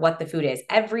matter what the food is.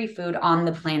 Every food on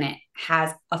the planet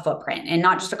has a footprint, and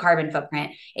not just a carbon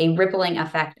footprint, a rippling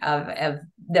effect of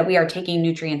that we are taking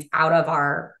nutrients out of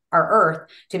our earth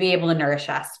to be able to nourish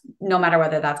us, no matter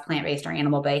whether that's plant-based or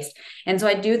animal-based. And so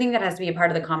I do think that has to be a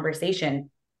part of the conversation.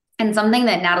 And something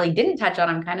that Natalie didn't touch on,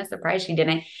 I'm kind of surprised she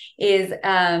didn't, is,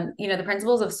 the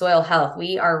principles of soil health.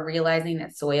 We are realizing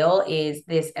that soil is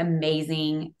this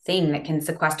amazing thing that can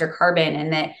sequester carbon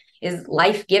and that is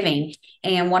life-giving.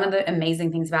 And one of the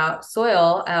amazing things about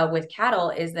soil with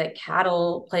cattle is that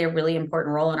cattle play a really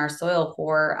important role in our soil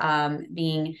for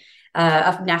being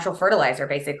a natural fertilizer.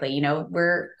 Basically,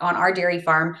 we're on our dairy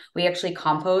farm, we actually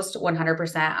compost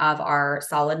 100% of our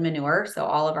solid manure. So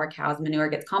all of our cows' manure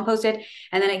gets composted,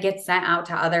 and then it gets sent out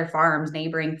to other farms,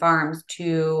 neighboring farms,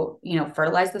 to,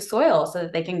 fertilize the soil so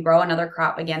that they can grow another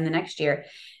crop again the next year.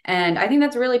 And I think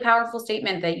that's a really powerful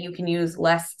statement, that you can use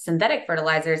less synthetic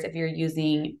fertilizers if you're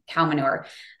using cow manure.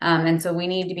 And so we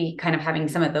need to be kind of having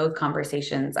some of those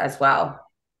conversations as well.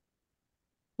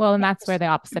 Well, and that's where the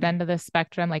opposite end of the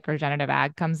spectrum, like regenerative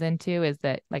ag, comes into, is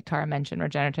that, like Tara mentioned,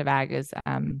 regenerative ag is,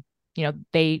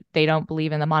 they don't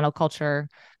believe in the monoculture.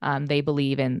 They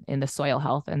believe in the soil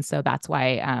health. And so that's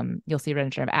why you'll see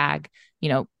regenerative ag,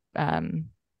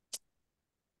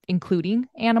 including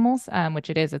animals, which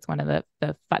it is. It's one of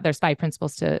there's 5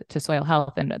 principles to soil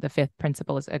health, and the 5th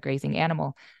principle is a grazing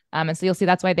animal. And so you'll see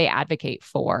that's why they advocate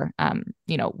for,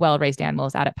 well-raised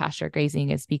animals out at pasture grazing,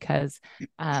 is because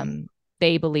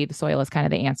they believe the soil is kind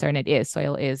of the answer. And it is.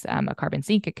 Soil is a carbon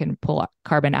sink. It can pull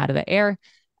carbon out of the air.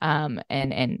 And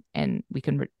we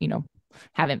can,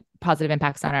 have positive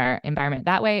impacts on our environment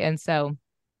that way. And so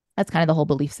that's kind of the whole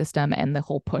belief system and the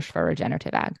whole push for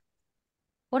regenerative ag.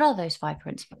 What are those 5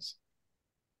 principles?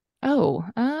 Oh,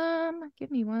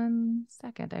 give me 1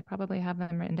 second. I probably have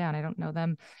them written down. I don't know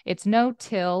them. It's no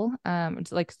till,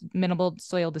 it's like minimal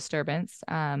soil disturbance.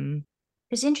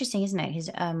 It's interesting, isn't it? Because,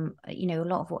 a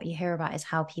lot of what you hear about is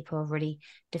how people are really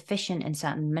deficient in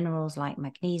certain minerals like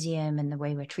magnesium, and the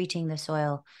way we're treating the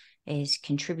soil is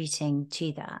contributing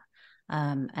to that.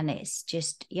 And it's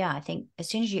just, I think as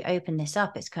soon as you open this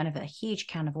up, it's kind of a huge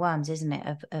can of worms, isn't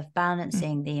it? Of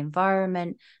balancing the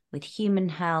environment with human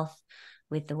health,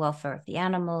 with the welfare of the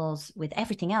animals, with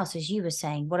everything else, as you were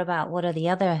saying. What are the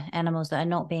other animals that are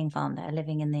not being farmed, that are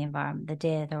living in the environment? The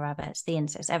deer, the rabbits, the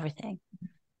insects, everything.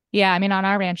 Yeah, I mean, on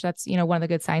our ranch, that's, one of the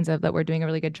good signs of that we're doing a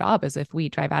really good job, is if we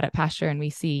drive out at pasture and we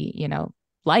see,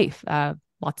 life,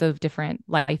 lots of different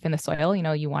life in the soil.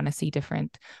 You want to see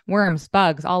different worms,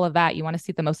 bugs, all of that. You want to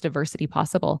see the most diversity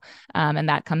possible. And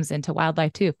that comes into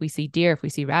wildlife too. If we see deer, if we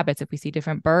see rabbits, if we see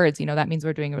different birds, that means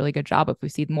we're doing a really good job. If we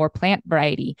see more plant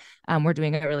variety, we're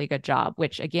doing a really good job,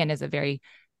 which again is a very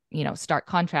stark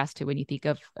contrast to when you think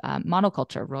of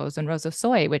monoculture, rows and rows of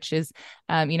soy, which is,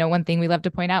 one thing we love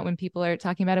to point out when people are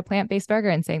talking about a plant-based burger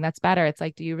and saying that's better. It's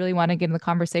like, do you really want to get in the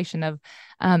conversation of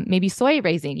maybe soy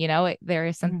raising? There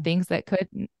are some things that could,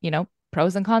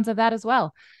 pros and cons of that as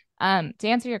well. To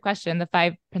answer your question, the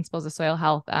 5 principles of soil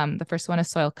health, the first one is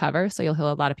soil cover. So you'll hear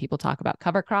a lot of people talk about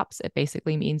cover crops. It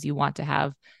basically means you want to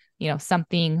have,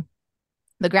 something,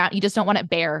 the ground, you just don't want it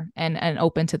bare and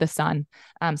open to the sun.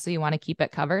 So you want to keep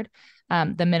it covered.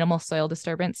 the minimal soil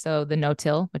disturbance. So the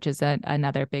no-till, which is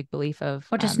another big belief of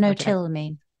what does no-till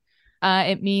mean?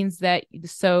 It means that,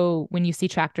 so when you see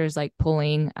tractors like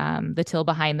pulling the till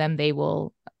behind them, they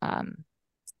will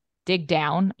dig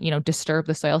down, disturb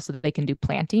the soil so that they can do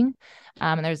planting.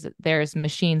 And there's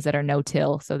machines that are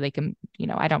no-till, so they can,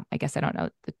 I guess I don't know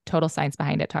the total science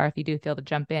behind it, Tara, if you do feel to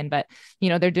jump in, but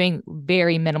they're doing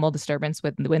very minimal disturbance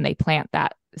when they plant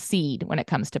that seed when it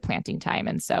comes to planting time.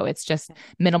 And so it's just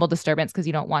minimal disturbance because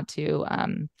you don't want to,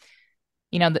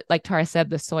 like Tara said,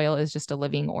 the soil is just a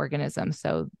living organism.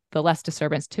 So the less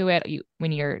disturbance to it,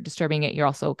 when you're disturbing it, you're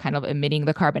also kind of emitting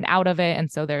the carbon out of it. And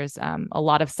so there's a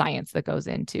lot of science that goes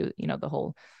into, the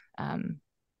whole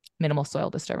minimal soil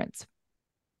disturbance.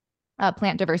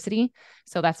 Plant diversity.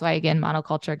 So that's why, again,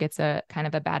 monoculture gets a kind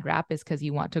of a bad rap, is because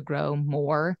you want to grow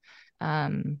more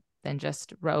than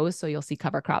just rows. So you'll see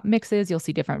cover crop mixes, you'll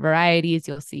see different varieties,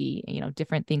 you'll see,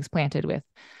 different things planted with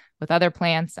other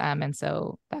plants. And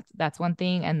so that's one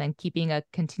thing. And then keeping a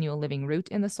continual living root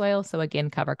in the soil. So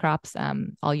again, cover crops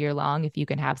all year long. If you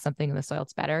can have something in the soil,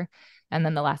 it's better. And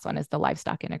then the last one is the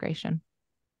livestock integration.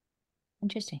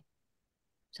 Interesting.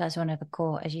 So that's one of the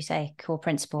core, as you say, core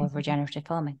principle of regenerative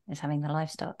farming, is having the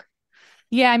livestock.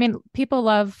 Yeah, I mean, people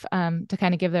love to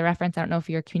kind of give the reference. I don't know if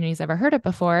your community's ever heard it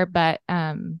before, but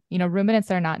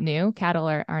ruminants are not new. Cattle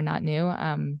are not new.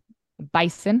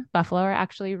 Bison, buffalo are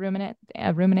actually a ruminant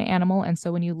animal. And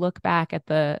so when you look back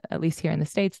at least here in the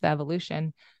States, the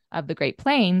evolution of the Great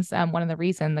Plains, one of the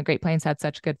reasons the Great Plains had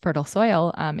such good fertile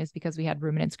soil is because we had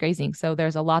ruminants grazing. So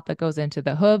there's a lot that goes into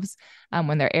the hooves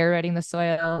when they're aerating the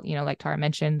soil. Like Tara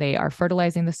mentioned, they are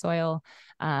fertilizing the soil.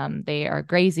 They are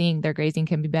grazing. Their grazing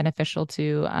can be beneficial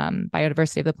to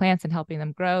biodiversity of the plants and helping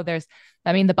them grow.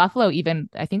 The buffalo even,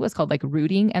 I think it was called like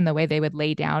rooting, and the way they would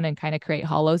lay down and kind of create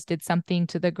hollows did something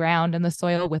to the ground and the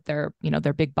soil with their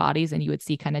big bodies, and you would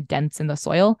see kind of dents in the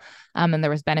soil. And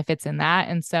there was benefits in that.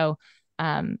 And so,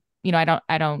 I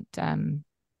don't,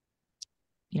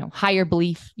 higher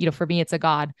belief, for me, it's a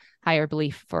God, higher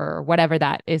belief for whatever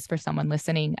that is for someone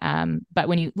listening. But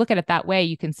when you look at it that way,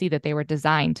 you can see that they were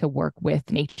designed to work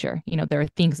with nature. There are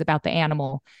things about the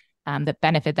animal that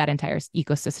benefit that entire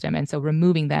ecosystem. And so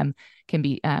removing them can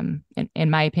be, in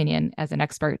my opinion, as an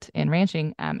expert in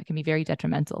ranching, it can be very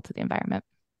detrimental to the environment.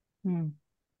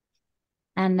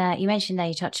 And you mentioned there,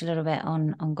 you touched a little bit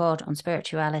on God, on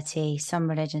spirituality. Some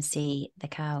religions see the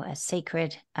cow as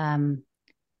sacred.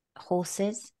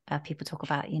 Horses, people talk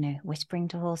about, whispering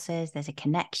to horses. There's a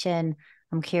connection.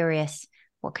 I'm curious,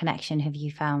 what connection have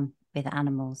you found with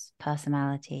animals,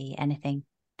 personality, anything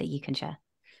that you can share?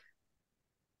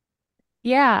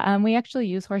 Yeah, we actually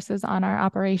use horses on our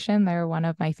operation. They're one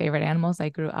of my favorite animals. I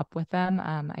grew up with them.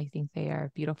 I think they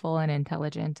are beautiful and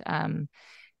intelligent.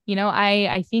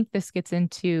 I think this gets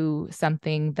into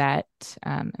something that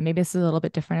maybe this is a little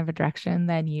bit different of a direction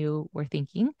than you were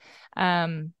thinking.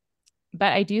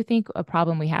 But I do think a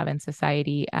problem we have in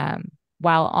society,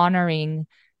 while honoring,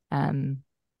 the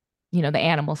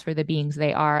animals for the beings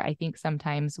they are, I think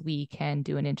sometimes we can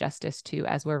do an injustice to,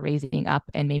 as we're raising up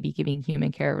and maybe giving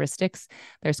human characteristics.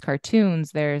 There's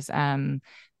cartoons, there's,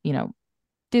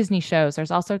 Disney shows,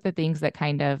 there's all sorts of things that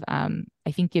kind of,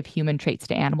 I think, give human traits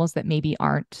to animals that maybe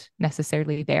aren't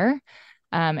necessarily there.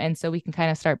 And so we can kind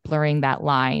of start blurring that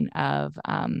line of,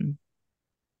 I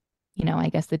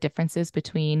guess the differences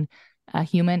between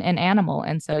human and animal.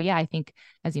 And so, yeah, I think,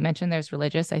 as you mentioned, there's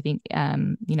religious. I think,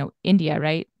 India,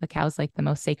 right? The cow's like the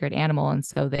most sacred animal. And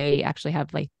so they actually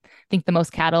have, like, I think the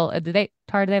most cattle.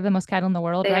 Tara, do they have the most cattle in the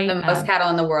world, They right? have the most cattle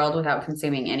in the world without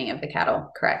consuming any of the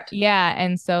cattle, correct? Yeah.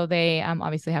 And so they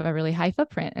obviously have a really high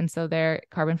footprint. And so their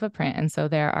carbon footprint. And so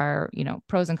there are,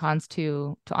 pros and cons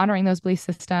to honoring those belief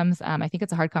systems. I think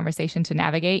it's a hard conversation to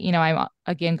navigate. I'm,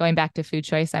 again, going back to food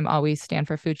choice. I'm always stand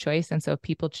for food choice. And so if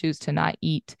people choose to not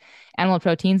eat animal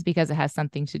proteins because it has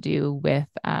something to do with,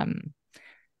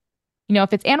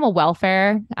 if it's animal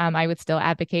welfare, I would still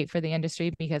advocate for the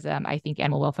industry because I think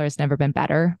animal welfare has never been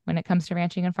better when it comes to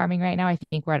ranching and farming right now. I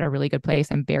think we're at a really good place.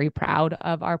 I'm very proud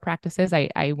of our practices.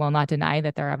 I will not deny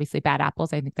that there are obviously bad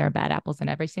apples. I think there are bad apples in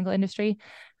every single industry.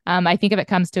 I think if it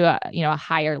comes to a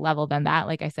higher level than that,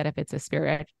 like I said, if it's a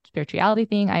spirituality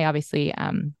thing, I obviously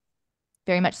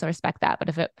very much so respect that. But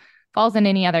if it falls in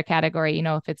any other category,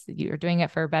 if it's you're doing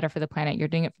it for better for the planet, you're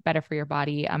doing it better for your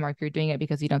body, or if you're doing it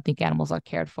because you don't think animals are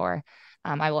cared for,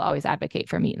 I will always advocate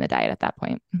for meat in the diet at that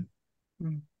point.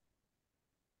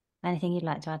 Anything you'd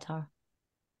like to add, Tara?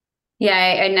 Yeah,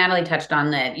 and Natalie touched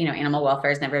on that, animal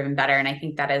welfare has never been better. And I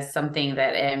think that is something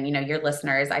that, your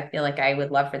listeners, I feel like I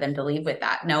would love for them to leave with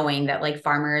that, knowing that, like,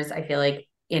 farmers, I feel like,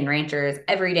 and ranchers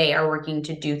every day are working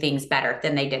to do things better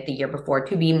than they did the year before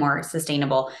to be more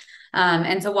sustainable.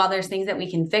 And so while there's things that we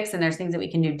can fix and there's things that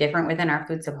we can do different within our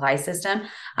food supply system,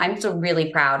 I'm still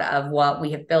really proud of what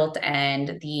we have built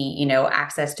and the,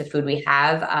 access to food we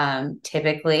have.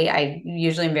 Typically, I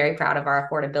usually am very proud of our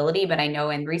affordability, but I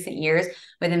know in recent years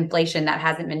with inflation, that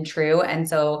hasn't been true. And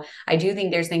so I do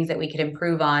think there's things that we could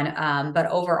improve on. But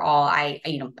overall, I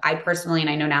personally, and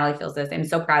I know Natalie feels this, I'm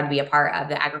so proud to be a part of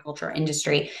the agriculture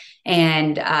industry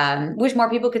and wish more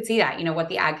people could see that, what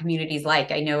the ag community is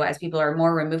like. I know as people are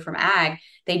more removed from ag,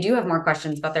 they do have more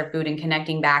questions about their food and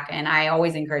connecting back. And I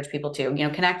always encourage people to,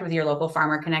 connect with your local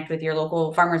farmer, connect with your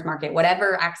local farmers market,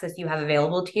 whatever access you have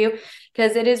available to you,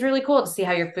 because it is really cool to see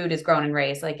how your food is grown and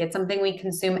raised. Like it's something we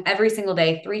consume every single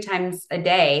day, 3 times a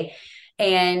day.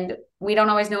 And we don't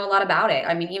always know a lot about it.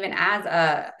 I mean, even as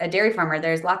a dairy farmer,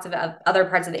 there's lots of other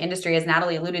parts of the industry, as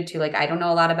Natalie alluded to, like, I don't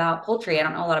know a lot about poultry. I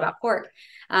don't know a lot about pork.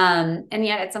 And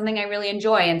yet it's something I really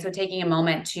enjoy. And so taking a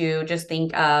moment to just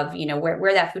think of,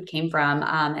 where that food came from,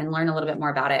 and learn a little bit more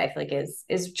about it, I feel like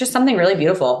is just something really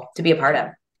beautiful to be a part of.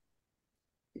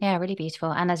 Yeah, really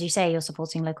beautiful. And as you say, you're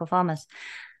supporting local farmers.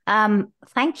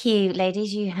 Thank you,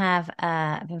 ladies. You have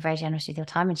been very generous with your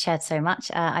time and shared so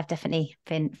much. I've definitely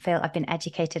I've been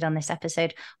educated on this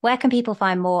episode. Where can people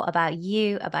find more about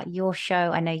you, about your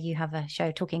show? I know you have a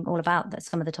show talking all about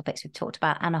some of the topics we've talked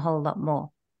about and a whole lot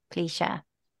more. Please share.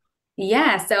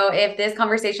 Yeah. So if this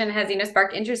conversation has,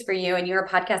 sparked interest for you and you're a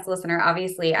podcast listener,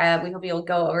 obviously, we hope you'll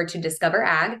go over to Discover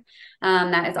Ag.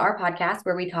 That is our podcast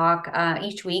where we talk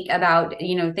each week about,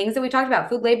 things that we talked about,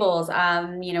 food labels,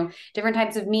 different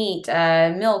types of meat,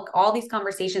 milk, all these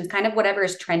conversations, kind of whatever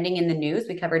is trending in the news.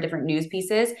 We cover different news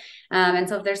pieces. And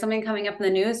so if there's something coming up in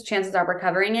the news, chances are we're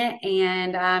covering it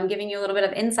and giving you a little bit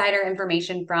of insider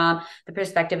information from the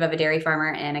perspective of a dairy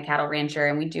farmer and a cattle rancher.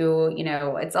 And we do,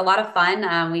 it's a lot of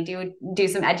fun. We do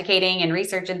some educating and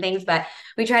research and things, but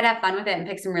we try to have fun with it and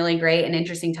pick some really great and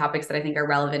interesting topics that I think are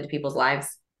relevant to people's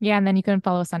lives. Yeah, and then you can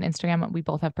follow us on Instagram. We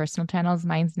both have personal channels.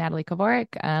 Mine's Natalie Kovarik,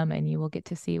 and you will get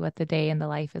to see what the day in the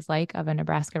life is like of a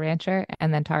Nebraska rancher.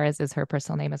 And then Tara's is her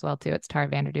personal name as well, too. It's Tara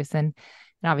Vander Dussen. And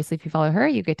obviously, if you follow her,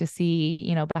 you get to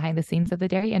see, behind the scenes of the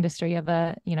dairy industry of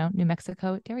a, New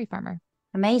Mexico dairy farmer.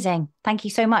 Amazing. Thank you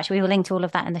so much. We will link to all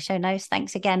of that in the show notes.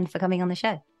 Thanks again for coming on the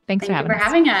show. Thank you for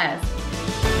having us.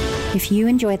 If you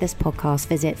enjoy this podcast,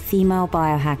 visit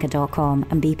femalebiohacker.com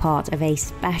and be part of a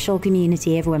special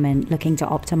community of women looking to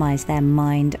optimize their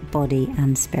mind, body,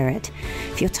 and spirit.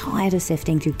 If you're tired of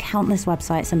sifting through countless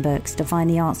websites and books to find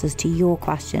the answers to your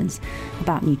questions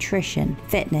about nutrition,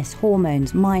 fitness,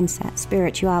 hormones, mindset,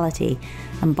 spirituality,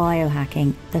 and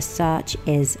biohacking, the search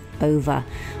is over.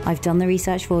 I've done the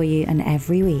research for you, and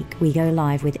every week we go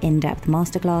live with in-depth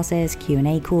masterclasses,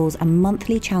 Q&A calls, and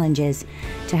monthly challenges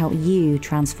to help you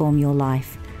transform your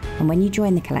life. And when you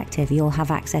join the collective, you'll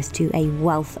have access to a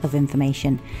wealth of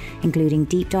information, including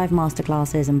deep dive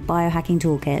masterclasses and biohacking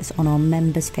toolkits on our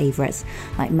members' favorites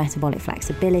like metabolic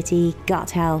flexibility, gut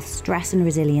health, stress and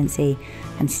resiliency,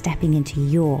 and stepping into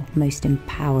your most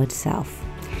empowered self.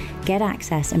 Get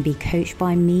access and be coached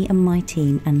by me and my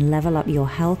team and level up your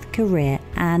health, career,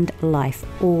 and life,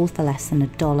 all for less than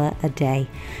 $1 a day.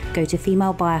 Go to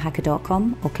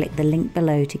femalebiohacker.com or click the link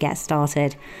below to get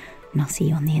started, and I'll see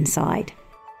you on the inside.